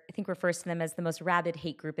Center, I think refers to them as the most rabid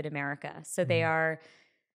hate group in America. So they are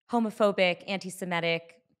homophobic,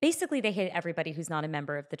 anti-Semitic. Basically, they hate everybody who's not a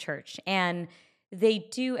member of the church. And they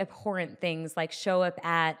do abhorrent things like show up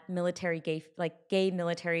at gay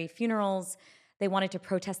military funerals. They wanted to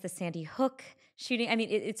protest the Sandy Hook shooting. I mean,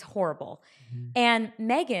 it's horrible. Mm-hmm. And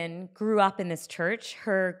Megan grew up in this church.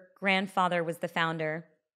 Her grandfather was the founder.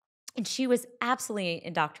 And she was absolutely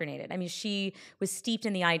indoctrinated. I mean, she was steeped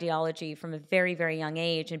in the ideology from a very, very young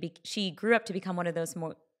age. And she grew up to become one of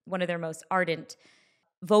their most ardent,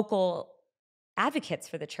 vocal advocates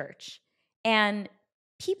for the church. And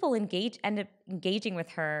people end up engaging with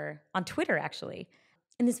her on Twitter, actually,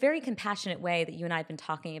 in this very compassionate way that you and I have been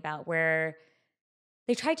talking about, where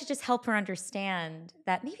they tried to just help her understand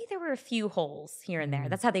that maybe there were a few holes here and there.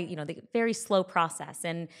 That's how they very slow process.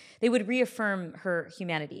 And they would reaffirm her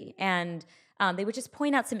humanity. And they would just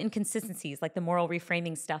point out some inconsistencies, like the moral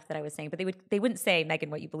reframing stuff that I was saying. But they wouldn't say, Megan,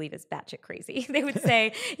 what you believe is batshit crazy. They would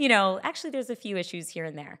say, actually, there's a few issues here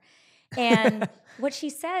and there. And what she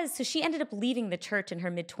says, so she ended up leaving the church in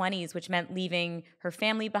her mid-20s, which meant leaving her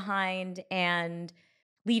family behind and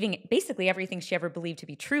leaving basically everything she ever believed to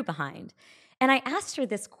be true behind. And I asked her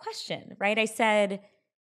this question, right? I said,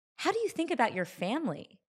 how do you think about your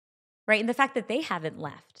family, right? And the fact that they haven't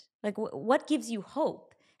left. Like, what gives you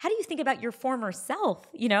hope? How do you think about your former self,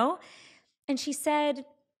 And she said,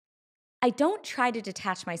 I don't try to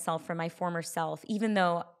detach myself from my former self, even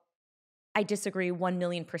though I disagree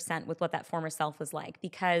 1,000,000% with what that former self was like,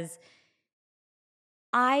 because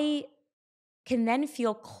I can then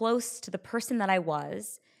feel close to the person that I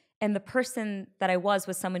was. And the person that I was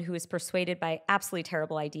someone who was persuaded by absolutely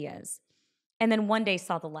terrible ideas and then one day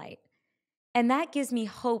saw the light. And that gives me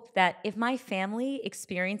hope that if my family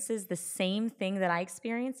experiences the same thing that I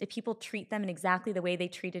experienced, if people treat them in exactly the way they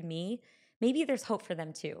treated me, maybe there's hope for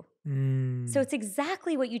them too. So it's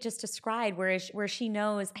exactly what you just described, where she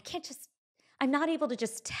knows I'm not able to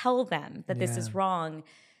just tell them that this is wrong,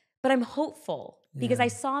 but I'm hopeful. Because I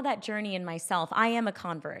saw that journey in myself. I am a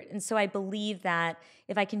convert. And so I believe that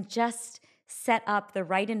if I can just set up the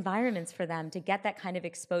right environments for them to get that kind of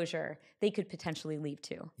exposure, they could potentially leave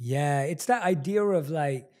too. Yeah, it's that idea of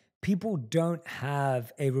like, people don't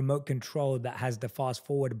have a remote control that has the fast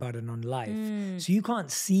forward button on life. So you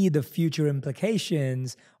can't see the future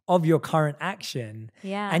implications of your current action.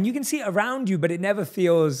 Yeah. And you can see it around you, but it never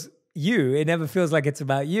feels it never feels like it's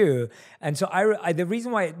about you. And so the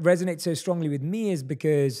reason why it resonates so strongly with me is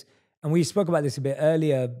because, and we spoke about this a bit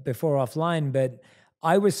earlier before offline, but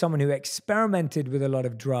I was someone who experimented with a lot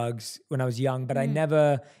of drugs when I was young, but I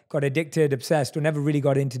never got addicted, obsessed, or never really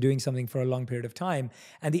got into doing something for a long period of time.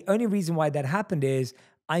 And the only reason why that happened is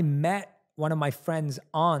I met one of my friend's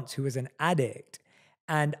aunts who was an addict,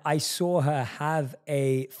 and I saw her have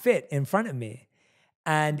a fit in front of me.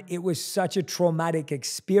 And it was such a traumatic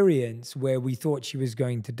experience where we thought she was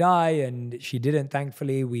going to die, and she didn't,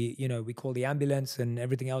 thankfully. We called the ambulance and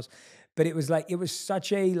everything else. But it was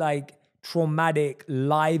such a traumatic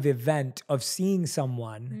live event of seeing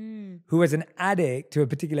someone who was an addict to a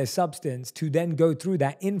particular substance to then go through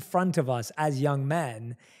that in front of us as young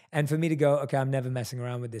men. And for me to go, okay, I'm never messing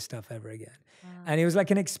around with this stuff ever again. Wow. And it was like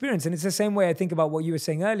an experience. And it's the same way I think about what you were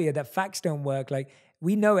saying earlier, that facts don't work. Like,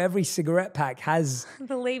 we know every cigarette pack has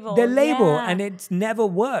the label, and it's never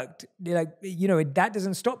worked. That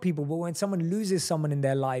doesn't stop people. But when someone loses someone in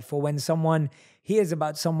their life, or when someone hears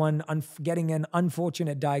about someone getting an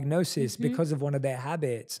unfortunate diagnosis because of one of their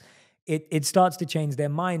habits, it starts to change their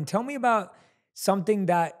mind. Tell me about something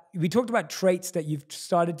that we talked about, traits that you've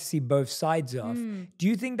started to see both sides of. Do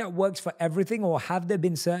you think that works for everything, or have there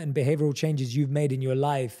been certain behavioral changes you've made in your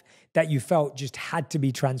life that you felt just had to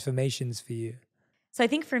be transformations for you? So I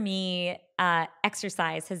think for me,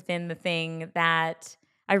 exercise has been the thing that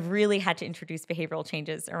I really had to introduce behavioral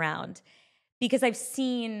changes around, because I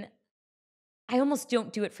almost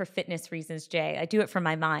don't do it for fitness reasons, Jay. I do it for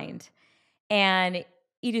my mind. And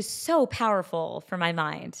it is so powerful for my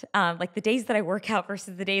mind. Like the days that I work out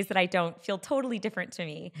versus the days that I don't feel totally different to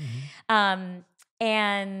me.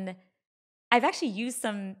 And I've actually used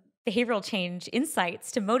some behavioral change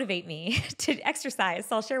insights to motivate me to exercise.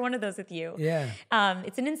 So I'll share one of those with you. Yeah.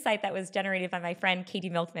 It's an insight that was generated by my friend,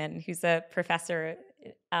 Katie Milkman, who's a professor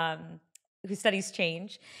who studies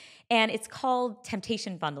change. And it's called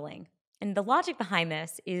temptation bundling. And the logic behind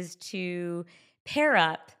this is to pair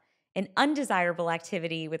up an undesirable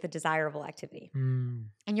activity with a desirable activity.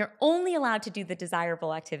 And you're only allowed to do the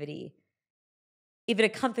desirable activity if it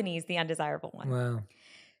accompanies the undesirable one. Wow.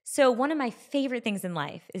 So one of my favorite things in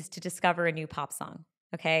life is to discover a new pop song,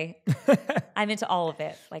 okay? I'm into all of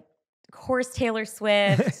it, like of course Taylor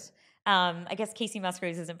Swift, I guess Casey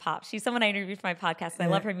Musgraves isn't pop. She's someone I interviewed for my podcast. And I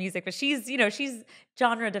love her music, but she's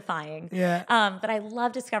genre defying. Yeah. But I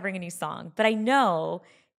love discovering a new song. But I know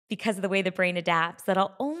because of the way the brain adapts that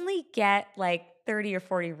I'll only get like 30 or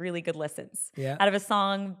 40 really good listens out of a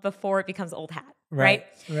song before it becomes old hat. Right.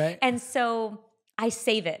 And so I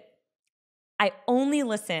save it. I only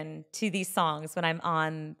listen to these songs when I'm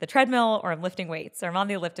on the treadmill or I'm lifting weights or I'm on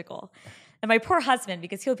the elliptical. And my poor husband,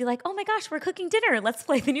 because he'll be like, oh my gosh, we're cooking dinner. Let's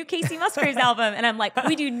play the new Casey Musgraves album. And I'm like,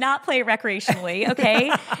 we do not play recreationally,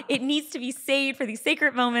 okay? It needs to be saved for these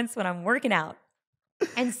sacred moments when I'm working out.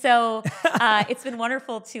 And so it's been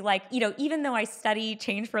wonderful to like, even though I study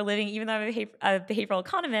change for a living, even though I'm a behavioral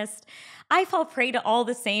economist, I fall prey to all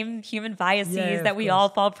the same human biases that we all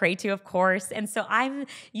fall prey to, of course. And so I'm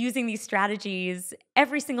using these strategies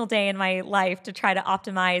every single day in my life to try to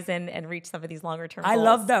optimize and reach some of these longer term goals. I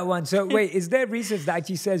love that one. So wait, is there research that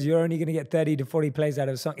actually says you're only going to get 30 to 40 plays out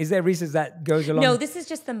of a song? Is there research that goes along? No, this is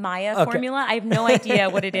just the Maya formula. I have no idea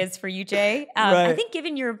what it is for you, Jay. I think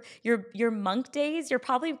given your monk days, you're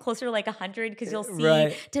probably closer to like 100 because you'll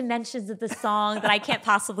see dimensions of the song that I can't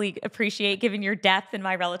possibly appreciate given your depth and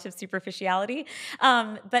my relative superficiality.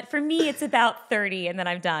 But for me, it's about 30 and then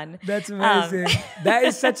I'm done. That's amazing. That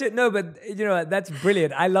is such but that's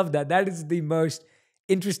brilliant. I love that. That is the most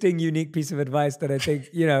interesting, unique piece of advice that I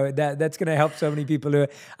think, that's going to help so many people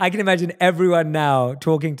I can imagine everyone now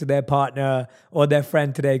talking to their partner or their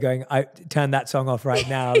friend today going, I turn that song off right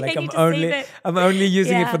now. Like I'm only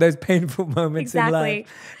using it for those painful moments in life.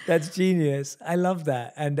 That's genius. I love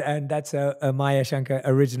that. And that's a Maya Shankar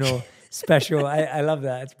original special. I love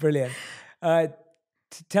that. It's brilliant.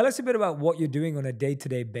 Tell us a bit about what you're doing on a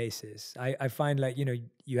day-to-day basis. I find like,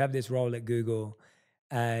 you have this role at Google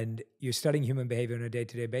and you're studying human behavior on a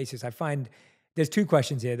day-to-day basis. I find there's two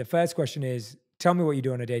questions here. The first question is, tell me what you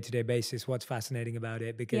do on a day-to-day basis. What's fascinating about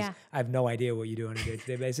it? Because I have no idea what you do on a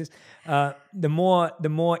day-to-day basis. The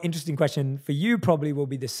more interesting question for you probably will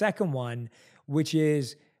be the second one, which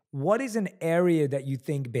is, what is an area that you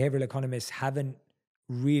think behavioral economists haven't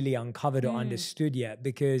really uncovered or understood yet?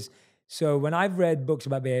 Because so when I've read books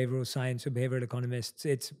about behavioral science or behavioral economists,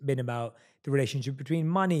 it's been about the relationship between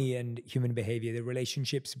money and human behavior, the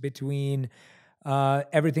relationships between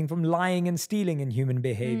everything from lying and stealing in human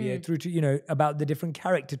behavior through to, about the different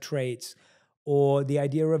character traits or the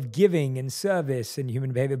idea of giving and service in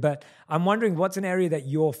human behavior. But I'm wondering what's an area that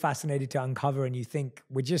you're fascinated to uncover and you think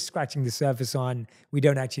we're just scratching the surface on, we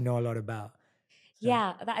don't actually know a lot about? So.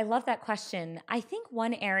 Yeah, I love that question. I think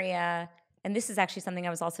one area, and this is actually something I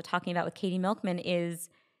was also talking about with Katie Milkman, is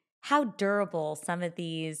how durable some of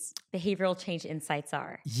these behavioral change insights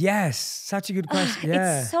are. Yes, such a good question.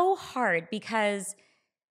 It's so hard because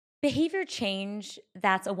behavior change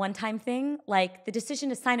that's a one-time thing, like the decision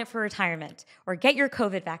to sign up for retirement or get your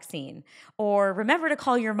COVID vaccine or remember to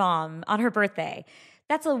call your mom on her birthday,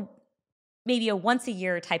 that's maybe a once a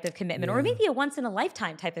year type of commitment or maybe a once in a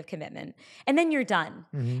lifetime type of commitment. And then you're done.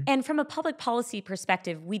 And from a public policy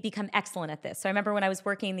perspective, we become excellent at this. So I remember when I was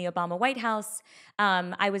working in the Obama White House,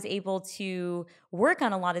 I was able to work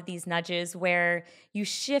on a lot of these nudges where you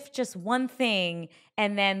shift just one thing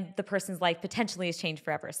and then the person's life potentially is changed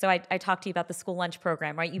forever. So I talked to you about the school lunch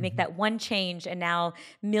program, right? You make that one change and now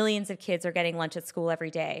millions of kids are getting lunch at school every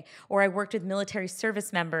day. Or I worked with military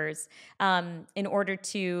service members in order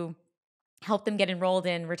to help them get enrolled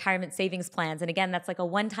in retirement savings plans. And again, that's like a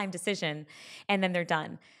one-time decision, and then they're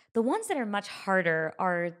done. The ones that are much harder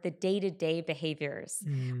are the day-to-day behaviors,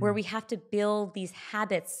 where we have to build these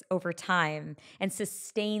habits over time and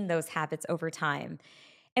sustain those habits over time.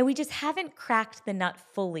 And we just haven't cracked the nut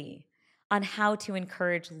fully on how to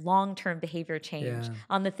encourage long-term behavior change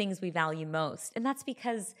on the things we value most. And that's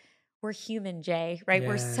because we're human, Jay, right?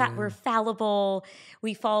 We're fallible.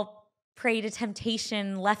 We fall prey to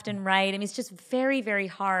temptation left and right. I mean, it's just very, very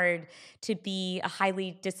hard to be a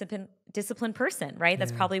highly disciplined person, right?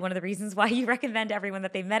 That's probably one of the reasons why you recommend to everyone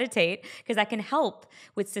that they meditate, because that can help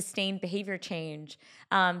with sustained behavior change.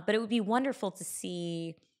 But it would be wonderful to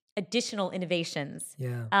see additional innovations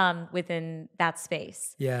within that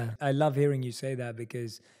space. Yeah, I love hearing you say that,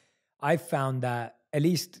 because I found that, at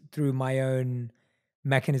least through my own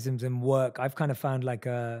mechanisms and work, I've kind of found like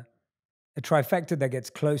a trifecta that gets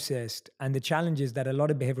closest. And the challenge is that a lot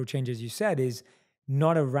of behavioral change, as you said, is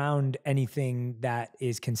not around anything that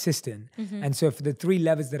is consistent. And so for the three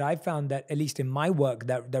levers that I've found that, at least in my work,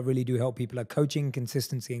 that really do help people are coaching,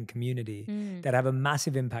 consistency, and community that have a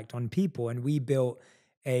massive impact on people. And we built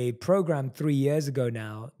a program 3 years ago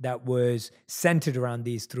now that was centered around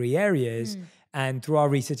these three areas. And through our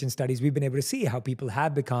research and studies, we've been able to see how people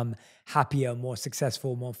have become happier, more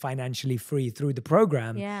successful, more financially free through the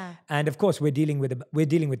program. Yeah. And of course, we're dealing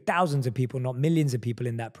with thousands of people, not millions of people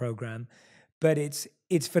in that program. But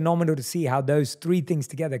it's phenomenal to see how those three things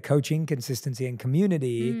together, coaching, consistency, and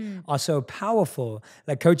community, are so powerful.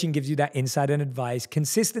 Like coaching gives you that insight and advice.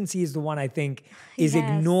 Consistency is the one I think is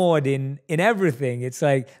ignored in everything. It's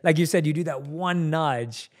like you said, you do that one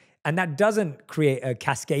nudge, and that doesn't create a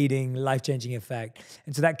cascading, life-changing effect.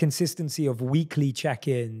 And so that consistency of weekly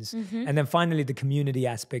check-ins, and then finally the community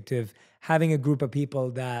aspect of having a group of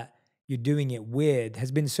people that you're doing it with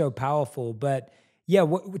has been so powerful. But yeah,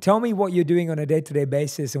 tell me what you're doing on a day-to-day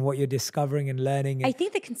basis and what you're discovering and learning. I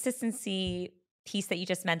think the consistency piece that you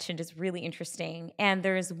just mentioned is really interesting. And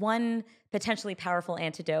there's one potentially powerful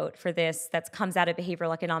antidote for this that comes out of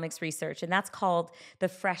behavioral economics research, and that's called the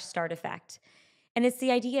fresh start effect. And it's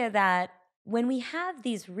the idea that when we have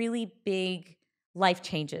these really big life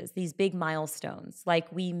changes, these big milestones,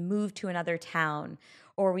 like we move to another town,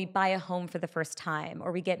 or we buy a home for the first time,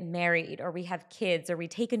 or we get married, or we have kids, or we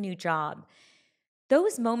take a new job,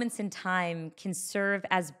 those moments in time can serve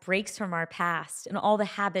as breaks from our past and all the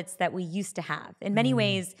habits that we used to have. In many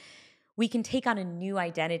ways, we can take on a new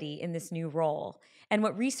identity in this new role. And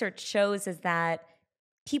what research shows is that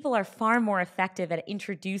people are far more effective at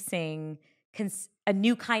introducing a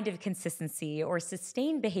new kind of consistency or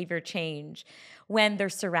sustained behavior change when their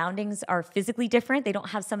surroundings are physically different. They don't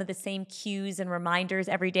have some of the same cues and reminders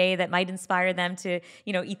every day that might inspire them to,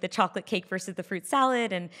 eat the chocolate cake versus the fruit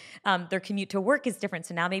salad. And their commute to work is different.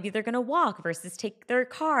 So now maybe they're going to walk versus take their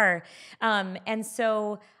car. And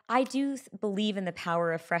so I do believe in the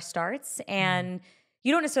power of fresh starts. And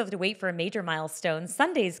you don't necessarily have to wait for a major milestone.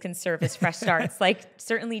 Sundays can serve as fresh starts. Like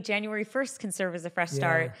certainly January 1st can serve as a fresh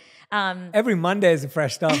start. Every Monday is a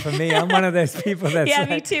fresh start for me. I'm one of those people that's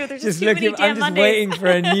me too. There's just too many damn I'm just Mondays. waiting for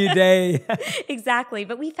a new day. Exactly.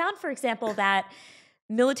 But we found, for example, that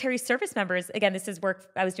military service members, again, this is work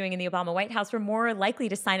I was doing in the Obama White House, were more likely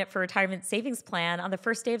to sign up for a retirement savings plan on the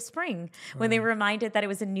first day of spring when they were reminded that it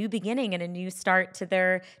was a new beginning and a new start to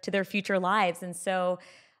their future lives. And so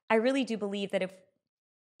I really do believe that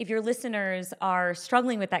if your listeners are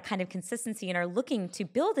struggling with that kind of consistency and are looking to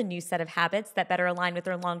build a new set of habits that better align with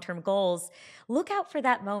their long-term goals, look out for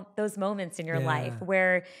those moments in your life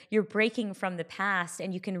where you're breaking from the past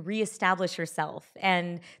and you can reestablish yourself,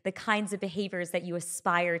 and the kinds of behaviors that you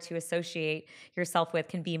aspire to associate yourself with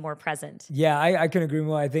can be more present. Yeah, I can agree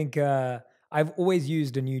more. I think I've always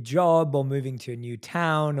used a new job or moving to a new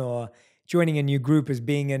town or joining a new group as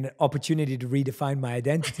being an opportunity to redefine my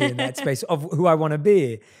identity in that space of who I want to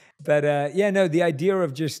be. But the idea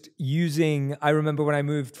of just using, I remember when I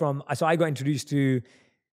moved so I got introduced to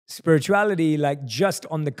spirituality like just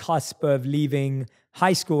on the cusp of leaving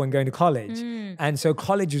high school and going to college. And so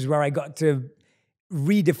college was where I got to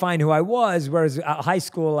redefine who I was, whereas at high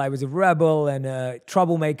school I was a rebel and a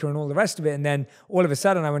troublemaker and all the rest of it. And then all of a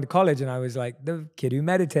sudden I went to college and I was like the kid who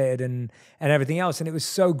meditated and everything else. And it was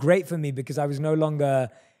so great for me because I was no longer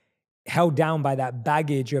held down by that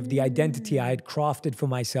baggage of the identity I had crafted for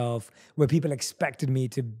myself, where people expected me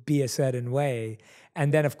to be a certain way.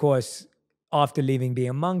 And then of course, after leaving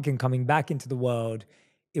being a monk and coming back into the world,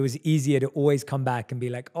 it was easier to always come back and be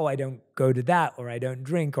like, oh, I don't go to that, or I don't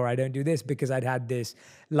drink, or I don't do this, because I'd had this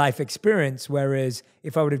life experience. Whereas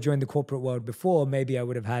if I would have joined the corporate world before, maybe I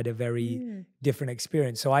would have had a very different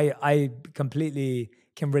experience. So I completely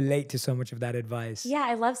can relate to so much of that advice. Yeah,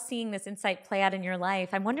 I love seeing this insight play out in your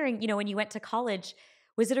life. I'm wondering, when you went to college,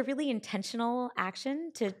 was it a really intentional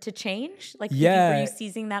action to change? Like, were you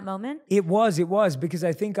seizing that moment? It was because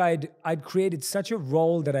I think I'd created such a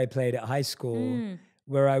role that I played at high school.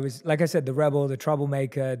 Where I was, like I said, the rebel, the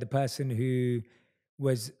troublemaker, the person who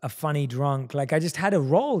was a funny drunk. Like I just had a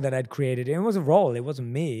role that I'd created. And it was a role. It wasn't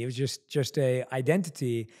me. It was just a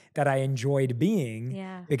identity that I enjoyed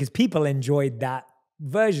being because people enjoyed that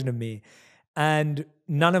version of me. And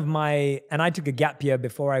I took a gap year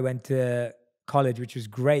before I went to college, which was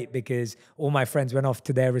great because all my friends went off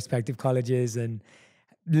to their respective colleges and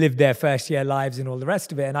lived their first year lives and all the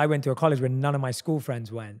rest of it. And I went to a college where none of my school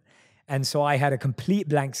friends went. And so I had a complete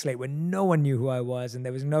blank slate where no one knew who I was and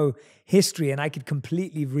there was no history, and I could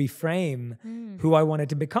completely reframe who I wanted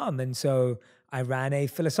to become. And so I ran a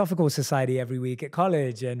philosophical society every week at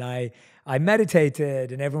college, and I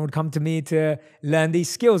meditated, and everyone would come to me to learn these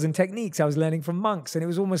skills and techniques I was learning from monks. And it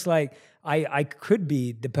was almost like I could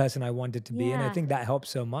be the person I wanted to be. And I think that helped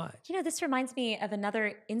so much. This reminds me of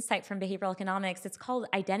another insight from behavioral economics. It's called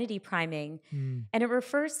identity priming. And it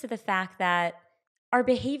refers to the fact that our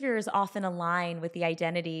behaviors often align with the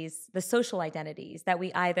identities, the social identities that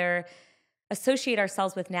we either associate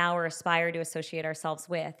ourselves with now or aspire to associate ourselves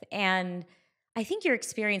with. And I think your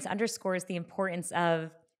experience underscores the importance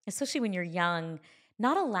of, especially when you're young,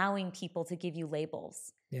 not allowing people to give you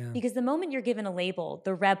labels. Yeah. Because the moment you're given a label,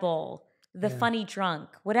 the rebel, the funny drunk,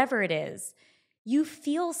 whatever it is, you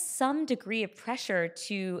feel some degree of pressure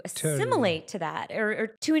to assimilate to that, or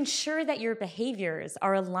to ensure that your behaviors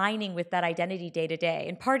are aligning with that identity day to day.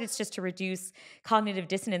 In part, it's just to reduce cognitive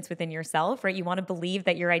dissonance within yourself, right? You want to believe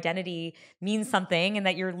that your identity means something and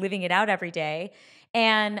that you're living it out every day.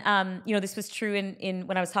 And, this was true in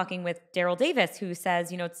when I was talking with Daryl Davis, who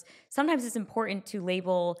says, sometimes it's important to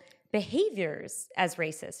label behaviors as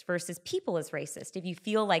racist versus people as racist if you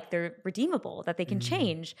feel like they're redeemable, that they can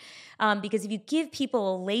change. Because if you give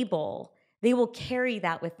people a label, they will carry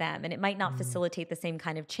that with them, and it might not facilitate the same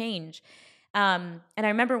kind of change. And I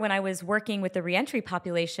remember when I was working with the reentry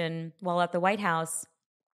population while at the White House,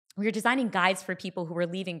 we were designing guides for people who were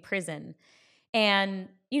leaving prison. And,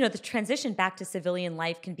 the transition back to civilian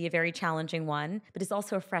life can be a very challenging one, but it's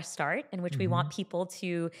also a fresh start in which we want people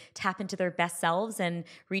to tap into their best selves and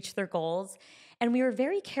reach their goals. And we were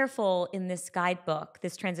very careful in this guidebook,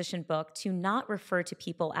 this transition book, to not refer to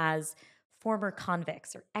people as former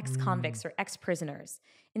convicts or ex-convicts or ex-prisoners.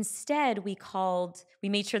 Instead, we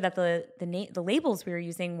made sure that the labels we were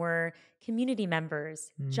using were community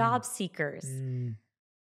members, job seekers.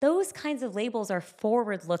 Those kinds of labels are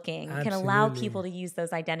forward-looking, can allow people to use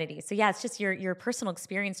those identities. So yeah, it's just your personal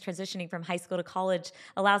experience transitioning from high school to college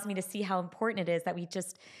allows me to see how important it is that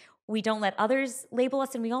we don't let others label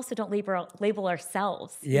us, and we also don't label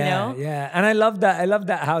ourselves. Yeah, yeah. And I love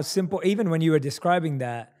that how simple, even when you were describing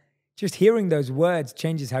that, just hearing those words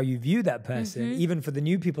changes how you view that person, even for the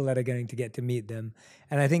new people that are going to get to meet them.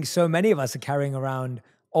 And I think so many of us are carrying around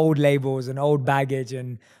old labels and old baggage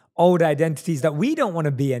and old identities that we don't want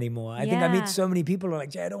to be anymore. I think I meet so many people who are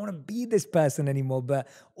like, Jay, I don't want to be this person anymore, but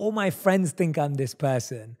all my friends think I'm this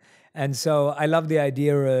person. And so I love the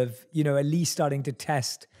idea of, at least starting to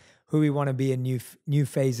test who we want to be in new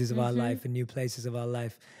phases of our life and new places of our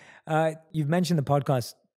life. You've mentioned the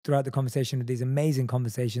podcast throughout the conversation with these amazing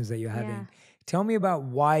conversations that you're having. Tell me about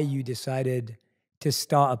why you decided to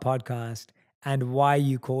start a podcast and why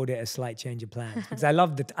you called it A Slight Change of Plans. Because I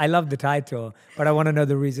love the title, but I want to know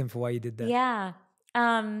the reason for why you did that. Yeah.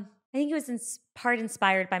 I think it was part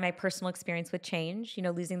inspired by my personal experience with change,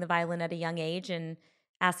 losing the violin at a young age and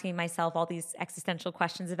asking myself all these existential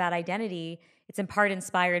questions about identity. It's in part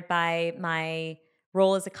inspired by my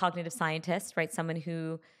role as a cognitive scientist, right? Someone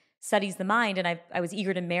who studies the mind. And I was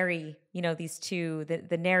eager to marry, these two,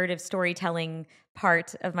 the narrative storytelling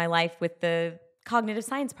part of my life with the cognitive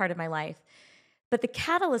science part of my life. But the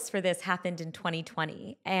catalyst for this happened in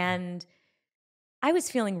 2020. And I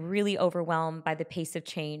was feeling really overwhelmed by the pace of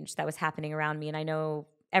change that was happening around me. And I know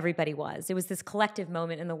everybody was. It was this collective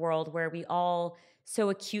moment in the world where we all so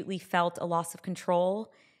acutely felt a loss of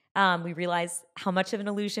control. We realized how much of an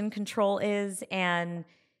illusion control is. And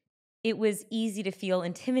it was easy to feel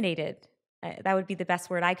intimidated. That would be the best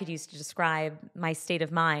word I could use to describe my state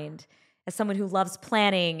of mind. As someone who loves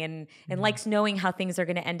planning and likes knowing how things are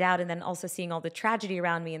going to end out, and then also seeing all the tragedy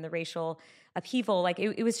around me and the racial upheaval, like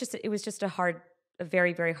it was just a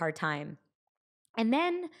very, very hard time. And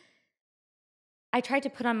then I tried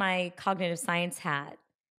to put on my cognitive science hat,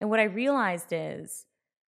 and what I realized is,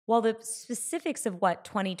 while the specifics of what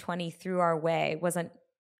 2020 threw our way was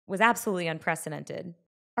absolutely unprecedented,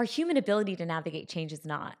 our human ability to navigate change is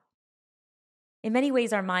not. In many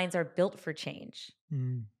ways, our minds are built for change.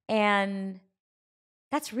 And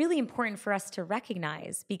that's really important for us to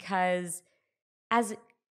recognize, because as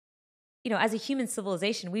a human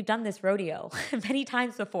civilization, we've done this rodeo many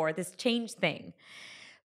times before, this change thing.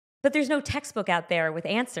 But there's no textbook out there with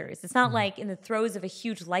answers. It's not like in the throes of a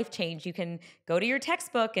huge life change, you can go to your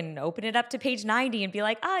textbook and open it up to page 90 and be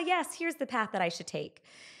like, yes, here's the path that I should take.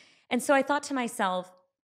 And so I thought to myself,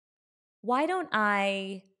 why don't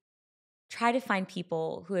I try to find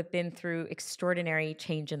people who have been through extraordinary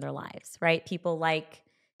change in their lives, right? People like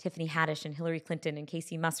Tiffany Haddish and Hillary Clinton and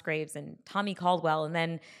Casey Musgraves and Tommy Caldwell, and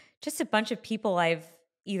then just a bunch of people I've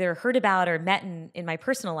either heard about or met in my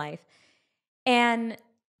personal life, and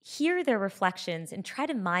hear their reflections and try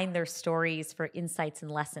to mine their stories for insights and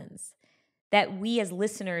lessons that we as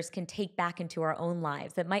listeners can take back into our own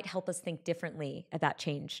lives that might help us think differently about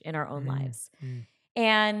change in our own lives.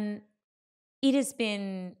 And it has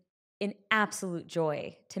been an absolute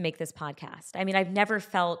joy to make this podcast. I mean, I've never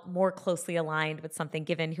felt more closely aligned with something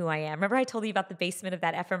given who I am. Remember I told you about the basement of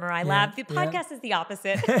that fMRI lab? The podcast is the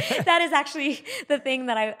opposite. That is actually the thing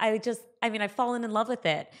that I've fallen in love with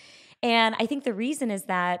it. And I think the reason is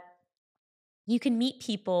that, you can meet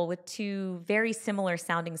people with two very similar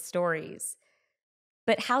sounding stories,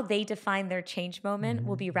 but how they define their change moment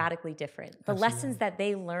will be radically different. The lessons that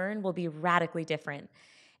they learn will be radically different.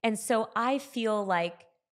 And so I feel like,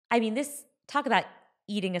 talk about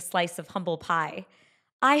eating a slice of humble pie.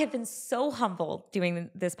 I have been so humbled doing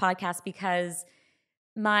this podcast because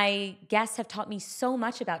my guests have taught me so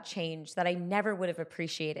much about change that I never would have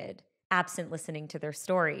appreciated absent listening to their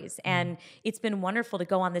stories. And it's been wonderful to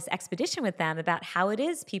go on this expedition with them about how it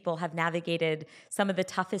is people have navigated some of the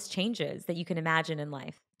toughest changes that you can imagine in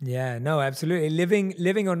life. Yeah, no, absolutely.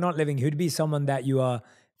 Living or not living, who'd be someone that you are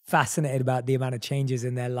fascinated about the amount of changes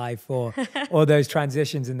in their life or those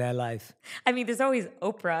transitions in their life? I mean, there's always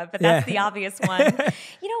Oprah, but that's the obvious one.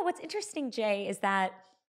 You know, what's interesting, Jay, is that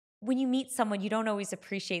when you meet someone, you don't always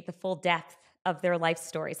appreciate the full depth of their life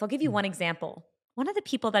story. So I'll give you one example. One of the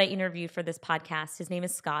people that I interviewed for this podcast, his name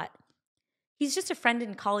is Scott. He's just a friend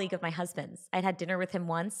and colleague of my husband's. I'd had dinner with him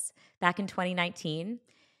once back in 2019,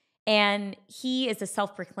 and he is a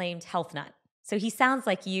self-proclaimed health nut. So he sounds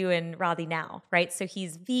like you and Radhi now, right? So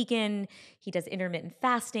he's vegan, he does intermittent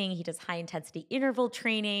fasting, he does high-intensity interval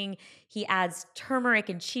training, he adds turmeric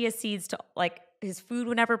and chia seeds to his food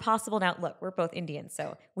whenever possible. Now, look, we're both Indian,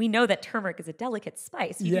 so we know that turmeric is a delicate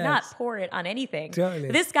spice. You do not pour it on anything. Totally.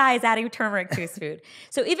 This guy is adding turmeric to his food.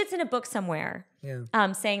 So if it's in a book somewhere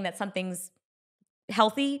saying that something's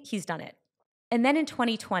healthy, he's done it. And then in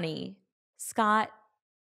 2020, Scott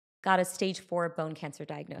got a stage 4 bone cancer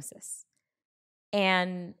diagnosis.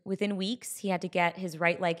 And within weeks, he had to get his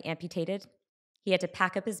right leg amputated. He had to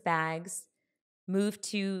pack up his bags, move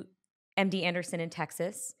to MD Anderson in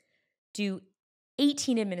Texas, do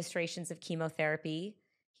 18 administrations of chemotherapy.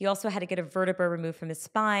 He also had to get a vertebra removed from his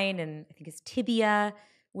spine, and I think his tibia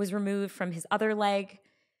was removed from his other leg.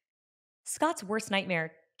 Scott's worst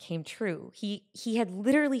nightmare came true. He had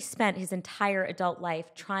literally spent his entire adult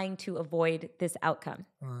life trying to avoid this outcome.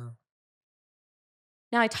 Wow.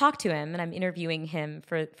 Now, I talked to him, and I'm interviewing him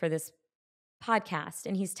for this podcast,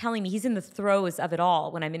 and he's telling me he's in the throes of it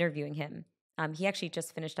all when I'm interviewing him. He actually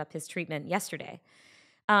just finished up his treatment yesterday.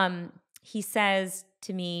 He says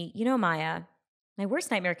to me, you know, Maya, my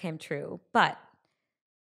worst nightmare came true, but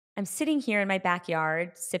I'm sitting here in my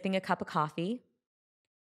backyard sipping a cup of coffee,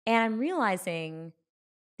 and I'm realizing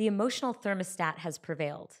the emotional thermostat has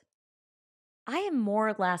prevailed. I am more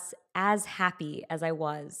or less as happy as I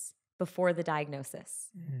was before the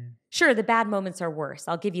diagnosis. Sure, the bad moments are worse.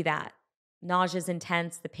 I'll give you that. Nausea is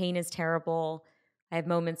intense. The pain is terrible. I have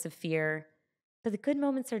moments of fear. But the good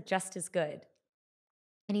moments are just as good.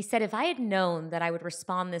 And he said, if I had known that I would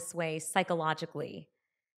respond this way psychologically,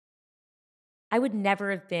 I would never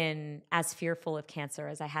have been as fearful of cancer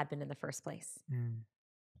as I had been in the first place.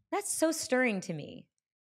 That's so stirring to me.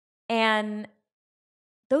 And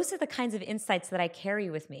those are the kinds of insights that I carry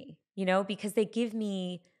with me, you know, because they give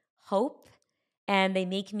me hope and they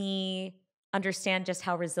make me understand just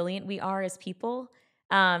how resilient we are as people.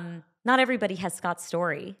 Not everybody has Scott's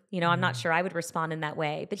story. You know, I'm not sure I would respond in that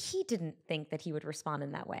way, but he didn't think that he would respond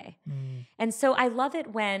in that way. And so I love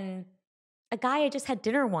it when a guy I just had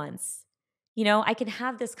dinner once, you know, I can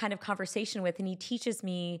have this kind of conversation with, and he teaches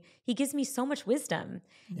me, he gives me so much wisdom.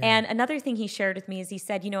 And another thing he shared with me is he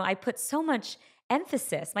said, you know, I put so much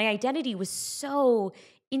emphasis, my identity was so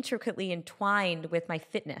intricately entwined with my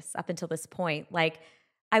fitness up until this point. Like,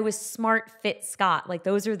 I was smart, fit Scott. Like,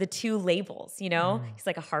 those are the two labels, you know? He's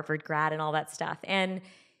like a Harvard grad and all that stuff. And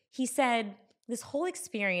he said, this whole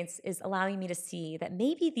experience is allowing me to see that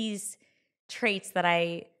maybe these traits that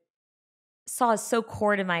I saw as so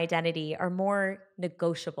core to my identity are more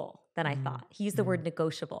negotiable than I thought. He used the word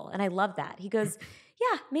negotiable. And I love that. He goes,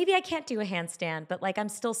 yeah, maybe I can't do a handstand, but like, I'm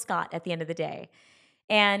still Scott at the end of the day.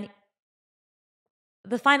 And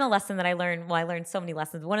the final lesson that I learned, well, I learned so many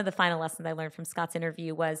lessons. One of the final lessons I learned from Scott's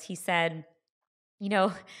interview was he said, you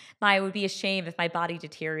know, Maya, would be a shame if my body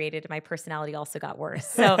deteriorated and my personality also got worse.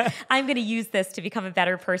 So I'm going to use this to become a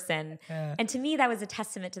better person. And to me, that was a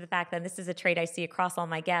testament to the fact that this is a trait I see across all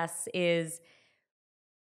my guests is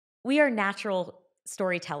we are natural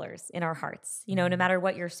storytellers in our hearts. You know, no matter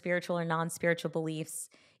what your spiritual or non-spiritual beliefs,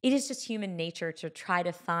 it is just human nature to try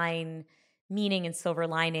to find meaning and silver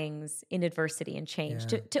linings in adversity and change,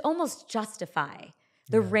 to almost justify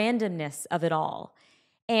the randomness of it all.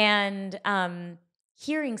 And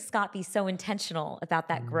hearing Scott be so intentional about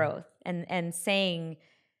that growth and saying,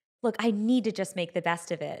 look, I need to just make the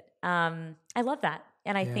best of it. I love that.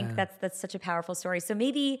 And I think that's such a powerful story. So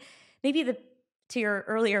maybe to your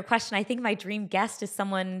earlier question, I think my dream guest is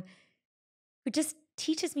someone who just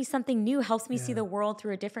teaches me something new, helps me see the world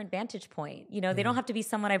through a different vantage point. You know, they don't have to be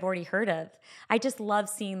someone I've already heard of. I just love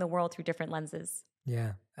seeing the world through different lenses.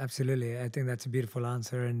 Yeah, absolutely. I think that's a beautiful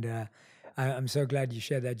answer. And I'm so glad you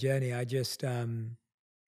shared that journey. I just,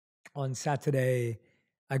 on Saturday,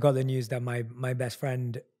 I got the news that my best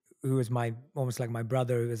friend, who was almost like my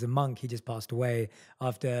brother, who was a monk, he just passed away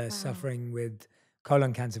after suffering with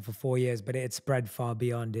colon cancer for 4 years, but it had spread far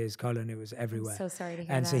beyond his colon. It was everywhere. I'm so sorry to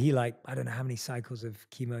hear And that. so he, like, I don't know how many cycles of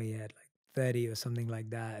chemo he had, like 30 or something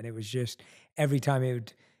like that. And it was just every time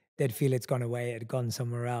they'd feel it's gone away, it had gone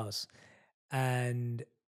somewhere else. And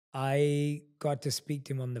I got to speak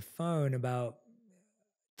to him on the phone about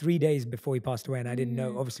 3 days before he passed away, and I didn't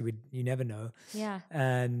know. Obviously, you never know. Yeah.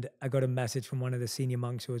 And I got a message from one of the senior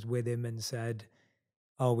monks who was with him and said,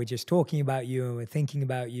 "Oh, we're just talking about you and we're thinking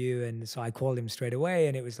about you." And so I called him straight away,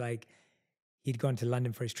 and it was like he'd gone to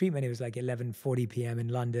London for his treatment. It was like 11:40 p.m. in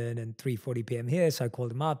London and 3:40 p.m. here. So I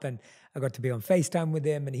called him up, and I got to be on FaceTime with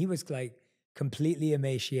him, and he was like completely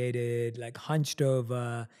emaciated, like hunched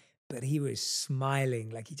over, but he was smiling.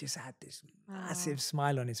 Like he just had this massive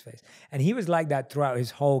smile on his face. And he was like that throughout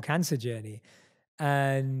his whole cancer journey.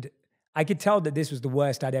 And I could tell that this was the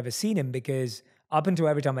worst I'd ever seen him, because up until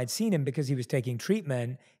every time I'd seen him, because he was taking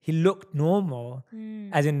treatment, he looked normal,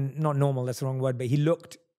 as in not normal, that's the wrong word, but he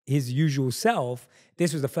looked his usual self.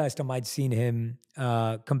 This was the first time I'd seen him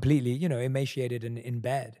completely, emaciated and in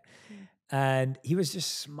bed. And he was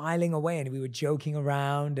just smiling away, and we were joking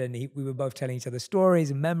around, and we were both telling each other stories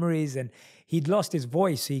and memories, and he'd lost his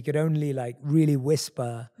voice, so he could only like really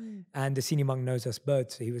whisper. And the senior monk knows us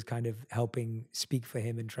both, so he was kind of helping speak for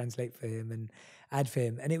him and translate for him and add for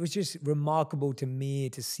him. And it was just remarkable to me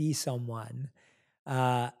to see someone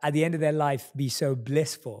at the end of their life be so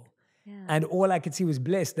blissful. Yeah. And all I could see was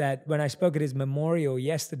bliss. That when I spoke at his memorial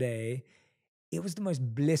yesterday, it was the most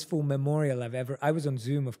blissful memorial I was on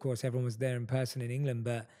Zoom, of course, everyone was there in person in England,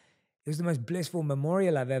 but it was the most blissful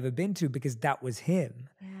memorial I've ever been to, because that was him.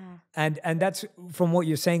 Yeah. And that's, from what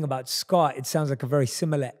you're saying about Scott, it sounds like a very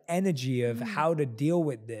similar energy of how to deal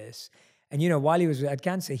with this. And, while he was at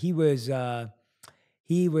cancer, he was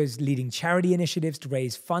leading charity initiatives to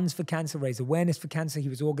raise funds for cancer, raise awareness for cancer. He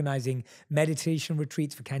was organizing meditation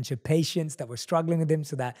retreats for cancer patients that were struggling with him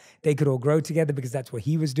so that they could all grow together, because that's what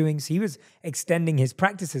he was doing. So he was extending his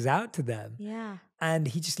practices out to them. Yeah. And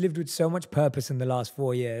he just lived with so much purpose in the last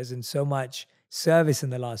 4 years and so much service in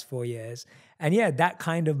the last 4 years. And yeah, that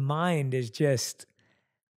kind of mind is just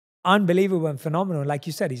unbelievable and phenomenal. Like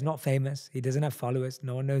you said, he's not famous. He doesn't have followers.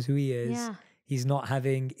 No one knows who he is. Yeah. He's not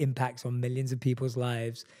having impacts on millions of people's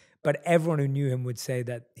lives, but everyone who knew him would say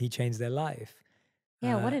that he changed their life.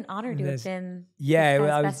 Yeah, what an honor to have been his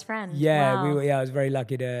best friend. Yeah, wow. I was very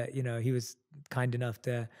lucky to, he was kind enough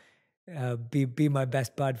to be my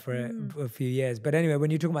best bud for a few years. But anyway,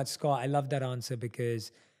 when you're talking about Scott, I love that answer,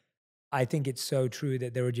 because I think it's so true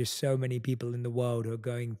that there are just so many people in the world who are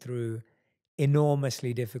going through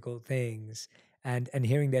enormously difficult things. And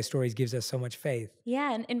hearing their stories gives us so much faith.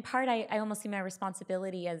 Yeah, and in part, I almost see my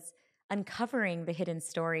responsibility as uncovering the hidden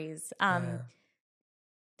stories.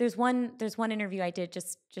 There's one interview I did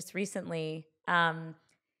just recently.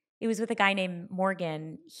 It was with a guy named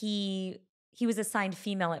Morgan. He was assigned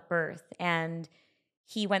female at birth, and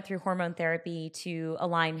he went through hormone therapy to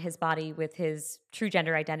align his body with his true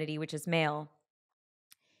gender identity, which is male.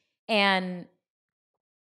 And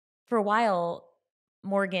for a while,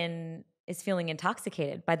 Morgan is feeling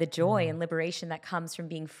intoxicated by the joy and liberation that comes from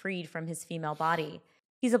being freed from his female body.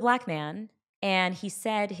 He's a Black man, and he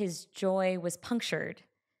said his joy was punctured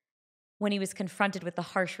when he was confronted with the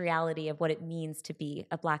harsh reality of what it means to be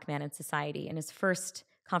a Black man in society. And his first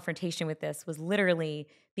confrontation with this was literally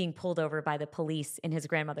being pulled over by the police in his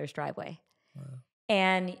grandmother's driveway. Wow.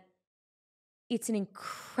 And it's an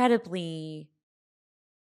incredibly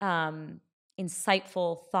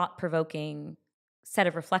insightful, thought-provoking set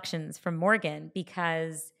of reflections from Morgan,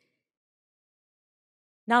 because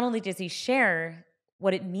not only does he share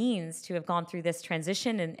what it means to have gone through this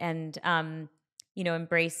transition and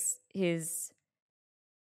embrace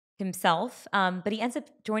himself, but he ends up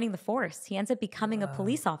joining the force. He ends up becoming a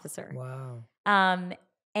police officer. Wow.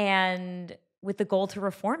 And with the goal to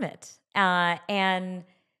reform it. And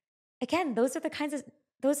again, those are the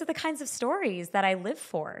kinds of stories that I live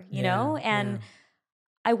for, you know? And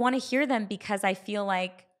I want to hear them, because I feel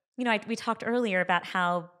like, we talked earlier about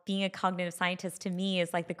how being a cognitive scientist to me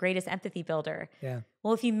is like the greatest empathy builder. Yeah.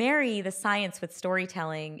 Well, if you marry the science with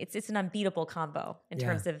storytelling, it's an unbeatable combo in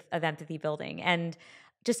terms of empathy building and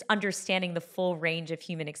just understanding the full range of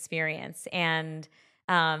human experience. And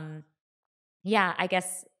I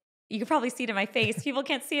guess you can probably see it in my face. People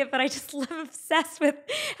can't see it, but I just am obsessed with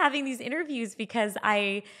having these interviews because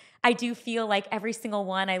I do feel like every single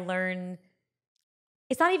one I learn.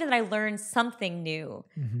 It's not even that I learn something new.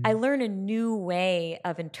 Mm-hmm. I learn a new way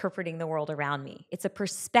of interpreting the world around me. It's a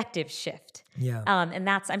perspective shift. Yeah. And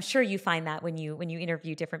I'm sure you find that when you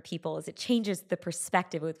interview different people, is it changes the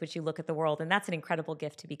perspective with which you look at the world. And that's an incredible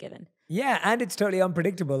gift to be given. Yeah. And it's totally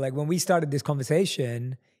unpredictable. Like when we started this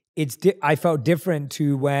conversation, I felt different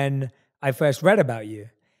to when I first read about you.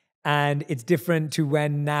 And it's different to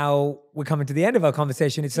when now we're coming to the end of our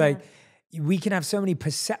conversation. It's like, we can have so many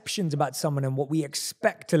perceptions about someone and what we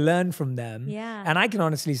expect to learn from them. Yeah. And I can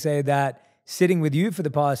honestly say that sitting with you for the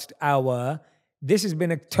past hour, this has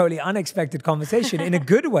been a totally unexpected conversation in a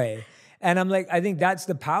good way. And I'm like, I think that's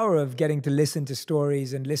the power of getting to listen to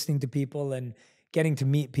stories and listening to people and getting to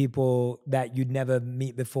meet people that you'd never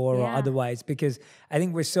meet before or otherwise, because I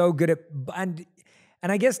think we're so good at, and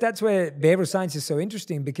I guess that's where behavioral science is so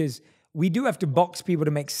interesting, because we do have to box people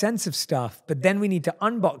to make sense of stuff, but then we need to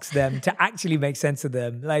unbox them to actually make sense of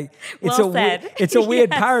them. Like it's it's a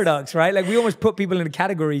weird paradox, right? Like we almost put people into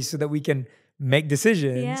categories so that we can make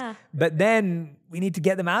decisions, but then we need to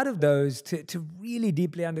get them out of those to really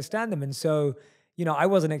deeply understand them. And so, you know, I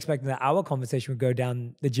wasn't expecting that our conversation would go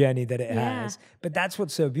down the journey that it has, but that's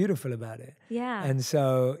what's so beautiful about it. Yeah. And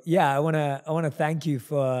so, I want to thank you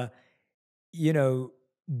for, you know,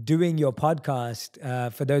 doing your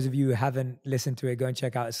podcast. For those of you who haven't listened to it, go and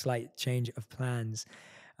check out A Slight Change of Plans.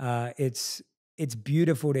 It's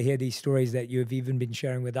beautiful to hear these stories that you've even been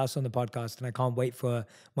sharing with us on the podcast. And I can't wait for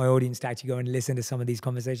my audience to actually go and listen to some of these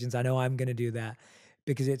conversations. I know I'm going to do that,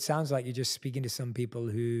 because it sounds like you're just speaking to some people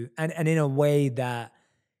who, and in a way that,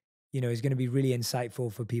 you know, is going to be really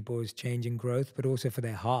insightful for people's change and growth, but also for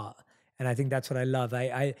their heart. And I think that's what I love.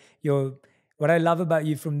 What I love about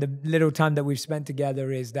you from the little time that we've spent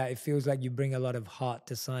together is that it feels like you bring a lot of heart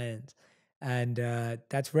to science, and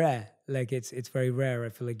that's rare. Like it's very rare. I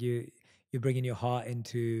feel like you're bringing your heart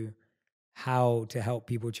into how to help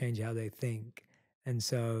people change how they think. And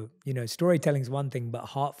so, you know, storytelling is one thing, but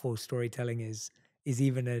heartful storytelling is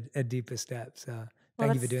even a deeper step. So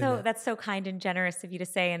thank you for doing that. That's so kind and generous of you to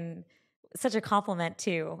say, and such a compliment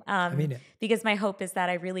too. I mean it. Because my hope is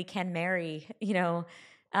that I really can marry, you know,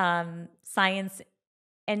 science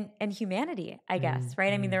and humanity, I guess,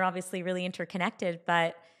 right? I mean, they're obviously really interconnected,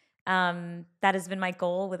 but that has been my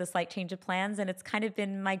goal with A Slight Change of Plans, and it's kind of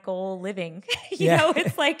been my goal living. you know,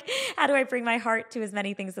 it's like, how do I bring my heart to as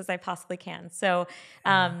many things as I possibly can? So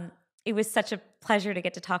it was such a pleasure to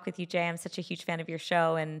get to talk with you, Jay. I'm such a huge fan of your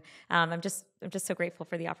show, and I'm just so grateful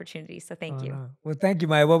for the opportunity. So thank you. No. Well, thank you,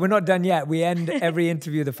 Maya. Well, we're not done yet. We end every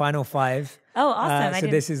interview the final five. Oh, awesome! So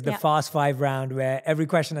this is the fast five round, where every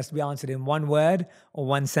question has to be answered in one word or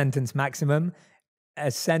one sentence maximum. A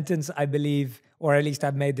sentence, I believe, or at least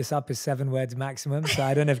I've made this up, is 7 words maximum. So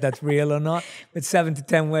I don't know if that's real or not, but 7 to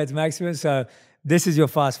 10 words maximum. So this is your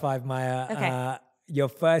fast five, Maya. Okay. Your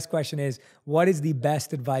first question is, what is the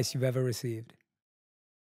best advice you've ever received?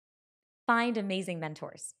 Find amazing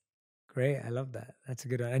mentors. Great. I love that. That's a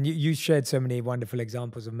good one. And you shared so many wonderful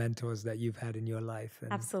examples of mentors that you've had in your life.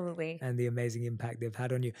 And, absolutely. And the amazing impact they've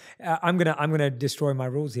had on you. I'm gonna destroy my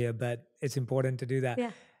rules here, but it's important to do that.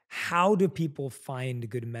 Yeah. How do people find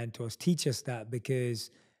good mentors? Teach us that,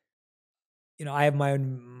 because, you know, I have my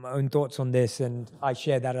own thoughts on this, and I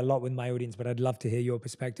share that a lot with my audience, but I'd love to hear your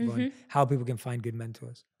perspective on how people can find good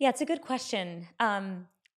mentors. Yeah, it's a good question.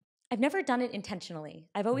 I've never done it intentionally.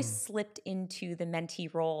 I've always slipped into the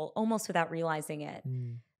mentee role almost without realizing it.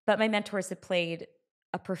 But my mentors have played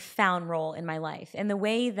a profound role in my life. And the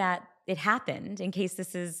way that it happened, in case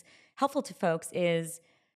this is helpful to folks, is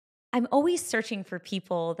I'm always searching for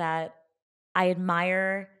people that I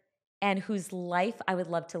admire and whose life I would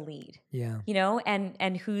love to lead. Yeah. You know,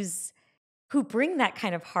 and who bring that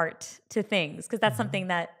kind of heart to things, because that's something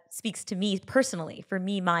that speaks to me personally, for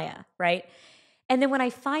me, Maya, right? And then when I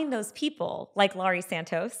find those people, like Laurie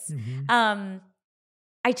Santos, I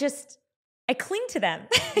cling to them.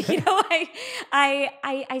 You know,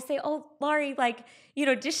 I say, oh, Laurie, like, you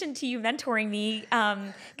know, in addition to you mentoring me,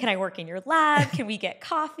 can I work in your lab? Can we get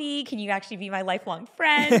coffee? Can you actually be my lifelong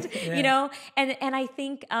friend? You know, and I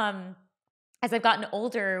think as I've gotten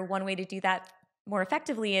older, one way to do that more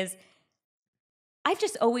effectively is I've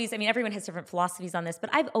just always, I mean, everyone has different philosophies on this, but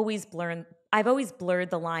I've always blurred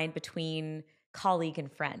the line between colleague and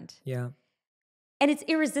friend. Yeah. And it's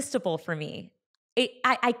irresistible for me.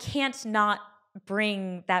 I can't not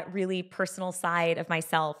bring that really personal side of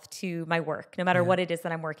myself to my work, no matter what it is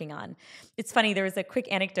that I'm working on. It's funny, there was a quick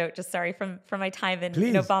anecdote, just from my time in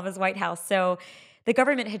Obama's White House. So the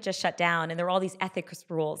government had just shut down, and there were all these ethics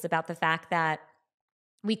rules about the fact that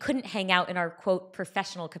we couldn't hang out in our, quote,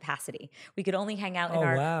 professional capacity. We could only hang out in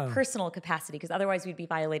our personal capacity, because otherwise we'd be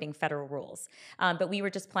violating federal rules. But we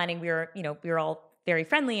were just planning, we were all very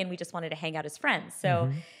friendly, and we just wanted to hang out as friends.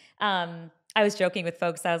 So I was joking with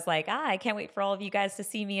folks. I was like, I can't wait for all of you guys to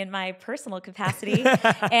see me in my personal capacity.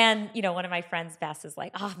 And, one of my friends, Bess, is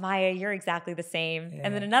like, Maya, you're exactly the same. Yeah.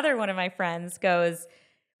 And then another one of my friends goes,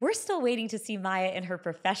 we're still waiting to see Maya in her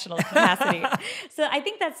professional capacity. So I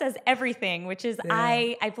think that says everything, which is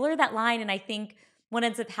I blur that line, and I think what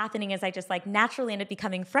ends up happening is I just like naturally end up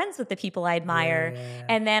becoming friends with the people I admire. Yeah.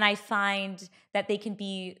 And then I find that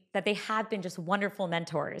they have been just wonderful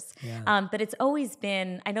mentors. Yeah. But it's always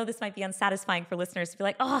been, I know this might be unsatisfying for listeners to be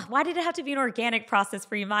like, why did it have to be an organic process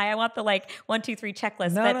for you, Maya? I want the 1, 2, 3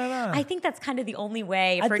 checklist. No. I think that's kind of the only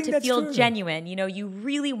way for it to feel genuine. You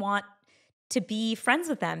really want to be friends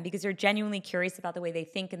with them because you're genuinely curious about the way they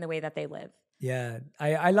think and the way that they live. Yeah,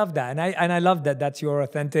 I love that. And I love that that's your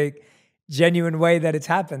authentic, genuine way that it's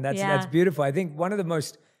happened. That's beautiful. I think one of the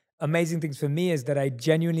most amazing things for me is that I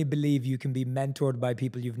genuinely believe you can be mentored by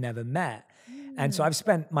people you've never met. And so I've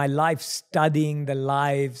spent my life studying the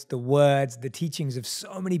lives, the words, the teachings of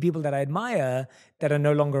so many people that I admire that are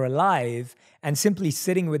no longer alive, and simply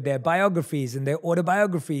sitting with their biographies and their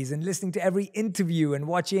autobiographies and listening to every interview and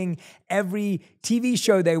watching every TV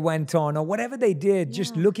show they went on or whatever they did,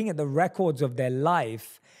 just looking at the records of their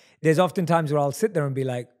life. There's often times where I'll sit there and be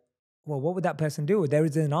like, well, what would that person do? There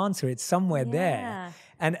is an answer. It's somewhere there.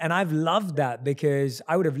 And I've loved that because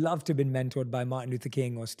I would have loved to have been mentored by Martin Luther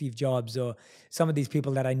King or Steve Jobs or some of these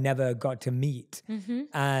people that I never got to meet.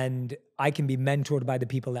 And I can be mentored by the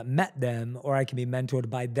people that met them, or I can be mentored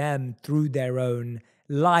by them through their own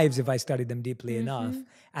lives if I study them deeply enough.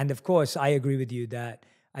 And of course, I agree with you that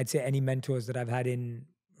I'd say any mentors that I've had in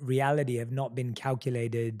reality have not been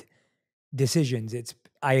calculated decisions.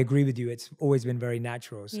 I agree with you. It's always been very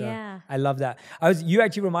natural. So I love that. You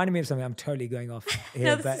actually reminded me of something. I'm totally going off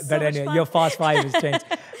here, but anyway, your fast five has changed.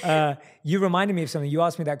 You reminded me of something. You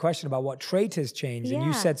asked me that question about what trait has changed, and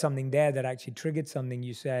you said something there that actually triggered something.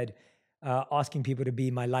 You said asking people to be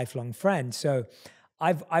my lifelong friend. So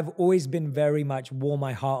I've always been very much wore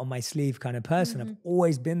my heart on my sleeve kind of person. I've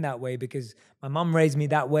always been that way because my mom raised me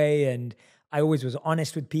that way, and I always was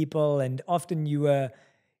honest with people. And often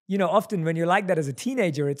often when you're like that as a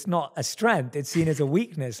teenager, it's not a strength. It's seen as a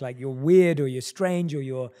weakness, like you're weird or you're strange or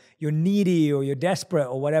you're needy or you're desperate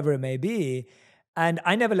or whatever it may be. And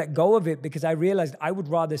I never let go of it because I realized I would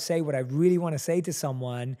rather say what I really want to say to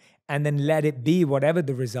someone and then let it be whatever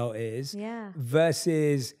the result is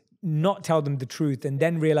versus not tell them the truth and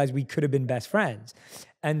then realize we could have been best friends.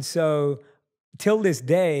 And so till this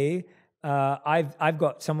day, I've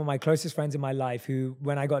got some of my closest friends in my life who,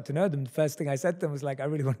 when I got to know them, the first thing I said to them was like, I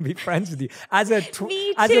really want to be friends with you. As a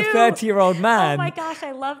 30-year-old man. Oh my gosh,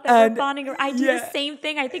 I love that we're bonding. I do the same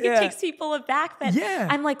thing. I think it takes people aback, but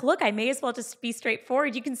I'm like, look, I may as well just be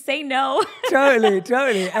straightforward. You can say no. Totally.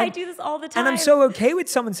 And I do this all the time. And I'm so okay with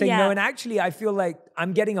someone saying no. And actually, I feel like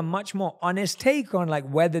I'm getting a much more honest take on like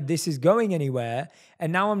whether this is going anywhere.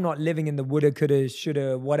 And now I'm not living in the woulda, coulda,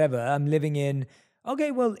 shoulda, whatever. I'm living in,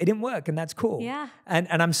 okay, well, it didn't work, and that's cool. Yeah. And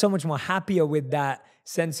I'm so much more happier with that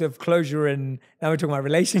sense of closure. And now we're talking about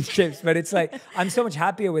relationships, but it's like I'm so much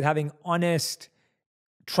happier with having honest,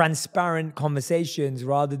 transparent conversations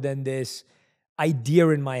rather than this idea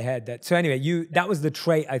in my head. So anyway, that was the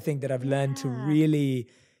trait I think that I've learned to really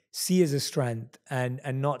see as a strength and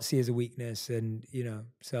not see as a weakness. And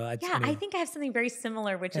so I think I have something very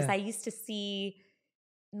similar, which is I used to see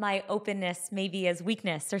my openness maybe as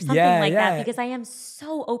weakness or something like that, because I am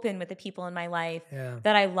so open with the people in my life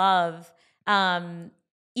that I love,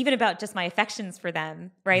 even about just my affections for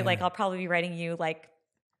them, right? Like I'll probably be writing you like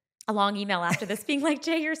a long email after this being like,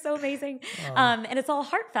 Jay, you're so amazing. And it's all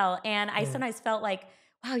heartfelt. And I sometimes felt like,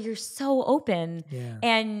 wow, you're so open. Yeah.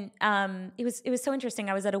 And it was so interesting.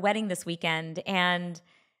 I was at a wedding this weekend, and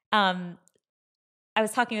I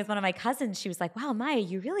was talking with one of my cousins. She was like, wow, Maya,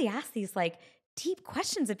 you really ask these like deep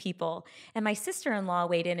questions of people. And my sister-in-law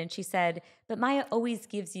weighed in and she said, but Maya always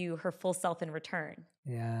gives you her full self in return.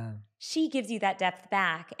 Yeah. She gives you that depth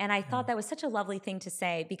back. And I thought that was such a lovely thing to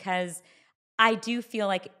say, because I do feel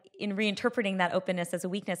like in reinterpreting that openness as a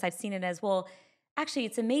weakness, I've seen it as, well, actually,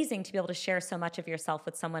 it's amazing to be able to share so much of yourself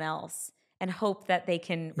with someone else and hope that they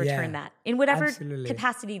can return that in whatever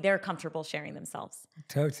capacity they're comfortable sharing themselves.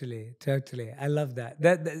 Totally. I love that.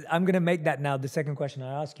 I'm going to make that now the second question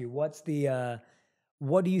I ask you. What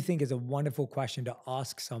do you think is a wonderful question to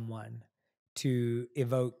ask someone to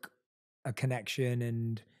evoke a connection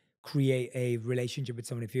and create a relationship with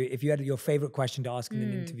someone? If you had your favorite question to ask in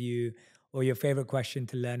an interview, or your favorite question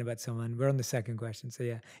to learn about someone, we're on the second question. So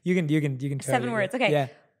yeah, you can totally 7 words. Okay. Yeah.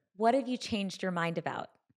 What have you changed your mind about?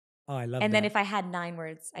 Oh, I love And that. then if I had 9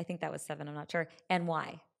 words, I think that was 7. I'm not sure. And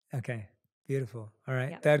why? Okay. Beautiful. All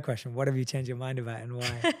right. Yep. Third question. What have you changed your mind about and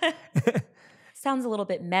why? Sounds a little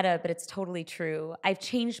bit meta, but it's totally true. I've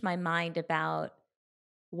changed my mind about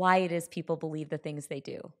why it is people believe the things they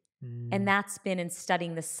do. And that's been in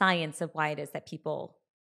studying the science of why it is that people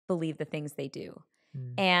believe the things they do.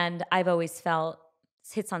 And I've always felt,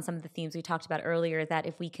 this hits on some of the themes we talked about earlier, that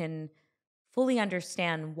if we can fully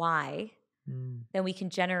understand why, then we can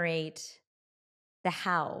generate the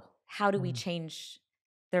how. How do we change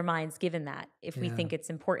their minds given that, if we think it's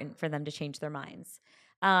important for them to change their minds?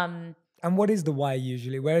 And what is the why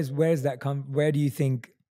usually? Where's that come? Where do you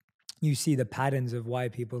think you see the patterns of why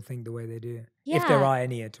people think the way they do? If there are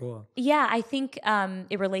any at all. Yeah, I think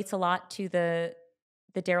it relates a lot to the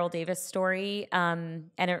Daryl Davis story,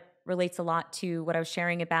 and it relates a lot to what I was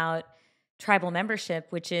sharing about tribal membership,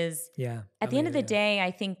 which is at the end of the day,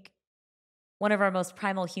 I think one of our most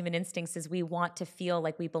primal human instincts is we want to feel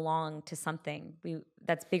like we belong to something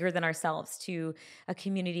that's bigger than ourselves, to a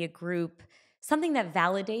community, a group, something that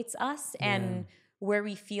validates us and where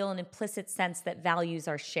we feel an implicit sense that values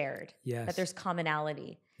are shared, that there's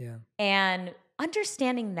commonality. And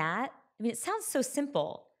understanding that, I mean, it sounds so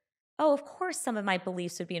simple. Oh, of course, some of my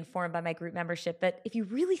beliefs would be informed by my group membership. But if you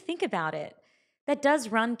really think about it, that does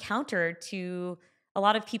run counter to a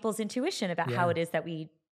lot of people's intuition about how it is that we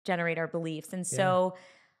generate our beliefs. And so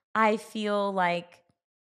I feel like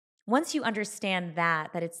once you understand that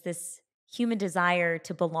it's this human desire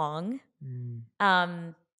to belong,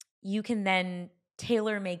 you can then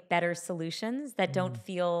tailor make better solutions that don't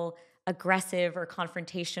feel aggressive or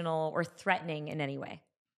confrontational or threatening in any way.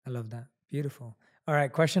 I love that. Beautiful. All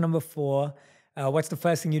right. Question number 4. What's the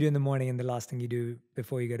first thing you do in the morning and the last thing you do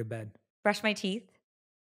before you go to bed? Brush my teeth.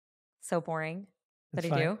 So boring, but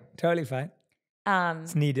I do. Totally fine.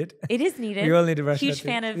 It's needed. It is needed. We all need to brush Huge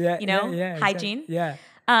fan of, hygiene. Exactly.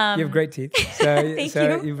 Yeah. You have great teeth. So, Thank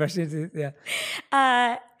so you. brush your teeth.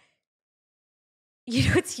 Yeah.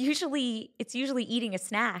 It's usually eating a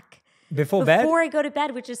snack before bed? Before I go to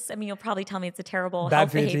bed, which is, I mean, you'll probably tell me it's a terrible bad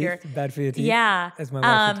health for your behavior. Teeth? Bad for your teeth? Yeah. As my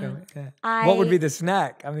wife would tell me. Yeah. What would be the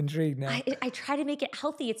snack? I'm intrigued now. I try to make it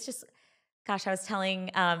healthy. It's just, gosh, I was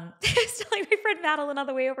telling my friend Madeline on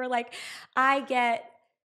the way over, like, I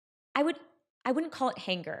wouldn't call it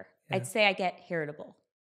hanger. Yeah. I'd say I get irritable,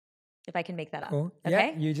 if I can make that up. Cool.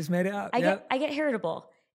 Okay. Yeah, you just made it up. I get irritable,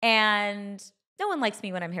 and no one likes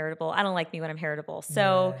me when I'm irritable. I don't like me when I'm irritable.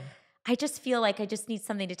 So I just feel like I just need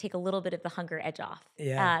something to take a little bit of the hunger edge off.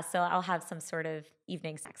 Yeah. So I'll have some sort of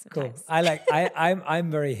evening snack sometimes. Cool. I'm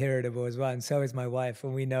very irritable as well, and so is my wife,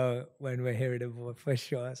 and we know when we're irritable for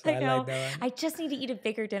sure. So I like that one. I just need to eat a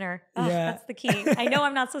bigger dinner. That's the key. I know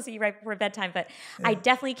I'm not supposed to eat right before bedtime, but I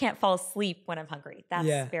definitely can't fall asleep when I'm hungry.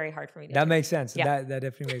 That's very hard for me to do. That makes sense. Yeah. That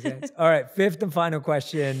definitely makes sense. All right, 5th and final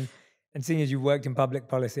question. And seeing as you worked in public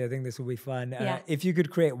policy, I think this will be fun. If you could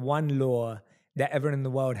create one law that everyone in the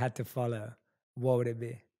world had to follow, what would it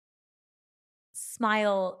be?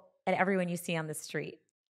 Smile at everyone you see on the street.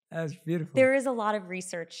 That's beautiful. There is a lot of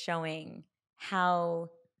research showing how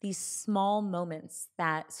these small moments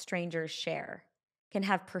that strangers share can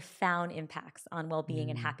have profound impacts on well-being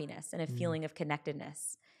and happiness and a feeling of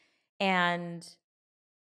connectedness. And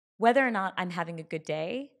whether or not I'm having a good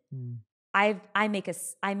day, I make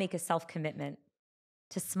a self-commitment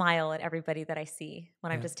to smile at everybody that I see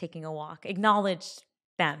when I'm just taking a walk, acknowledge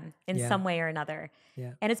them in some way or another.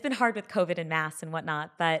 Yeah. And it's been hard with COVID and masks and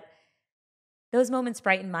whatnot, but those moments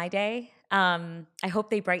brighten my day. I hope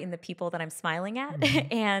they brighten the people that I'm smiling at.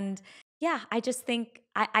 And I just think,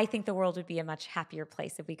 I think the world would be a much happier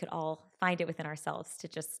place if we could all find it within ourselves to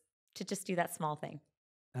just do that small thing.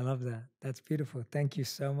 I love that. That's beautiful. Thank you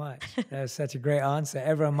so much. That was such a great answer.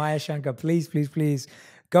 Everyone, Maya Shankar, please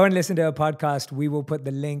go and listen to her podcast. We will put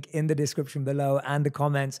the link in the description below and the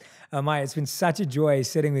comments. Maya, it's been such a joy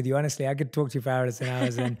sitting with you. Honestly, I could talk to you for hours and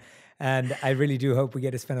hours, and I really do hope we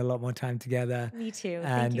get to spend a lot more time together. Me too.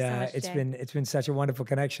 And thank you so much, Jay. It's been such a wonderful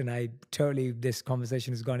connection. This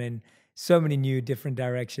conversation has gone in so many new different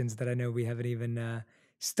directions that I know we haven't even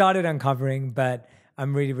started uncovering, but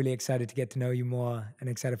I'm really, really excited to get to know you more and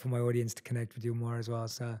excited for my audience to connect with you more as well.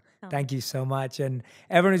 So thank you so much. And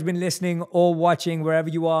everyone who's been listening or watching, wherever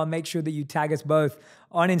you are, make sure that you tag us both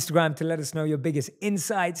on Instagram to let us know your biggest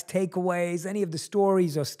insights, takeaways, any of the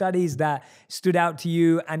stories or studies that stood out to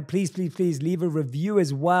you. And please, please, please leave a review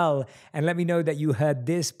as well and let me know that you heard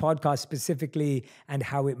this podcast specifically and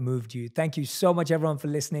how it moved you. Thank you so much, everyone, for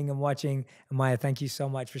listening and watching. And Maya, thank you so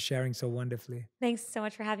much for sharing so wonderfully. Thanks so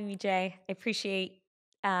much for having me, Jay. I appreciate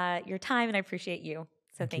your time and I appreciate you.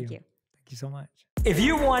 So thank you. Thank you so much. If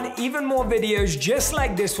you want even more videos just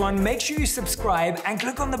like this one, make sure you subscribe and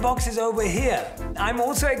click on the boxes over here. I'm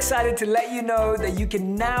also excited to let you know that you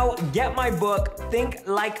can now get my book, Think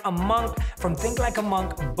Like a Monk, from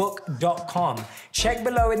thinklikeamonkbook.com. Check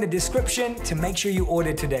below in the description to make sure you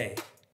order today.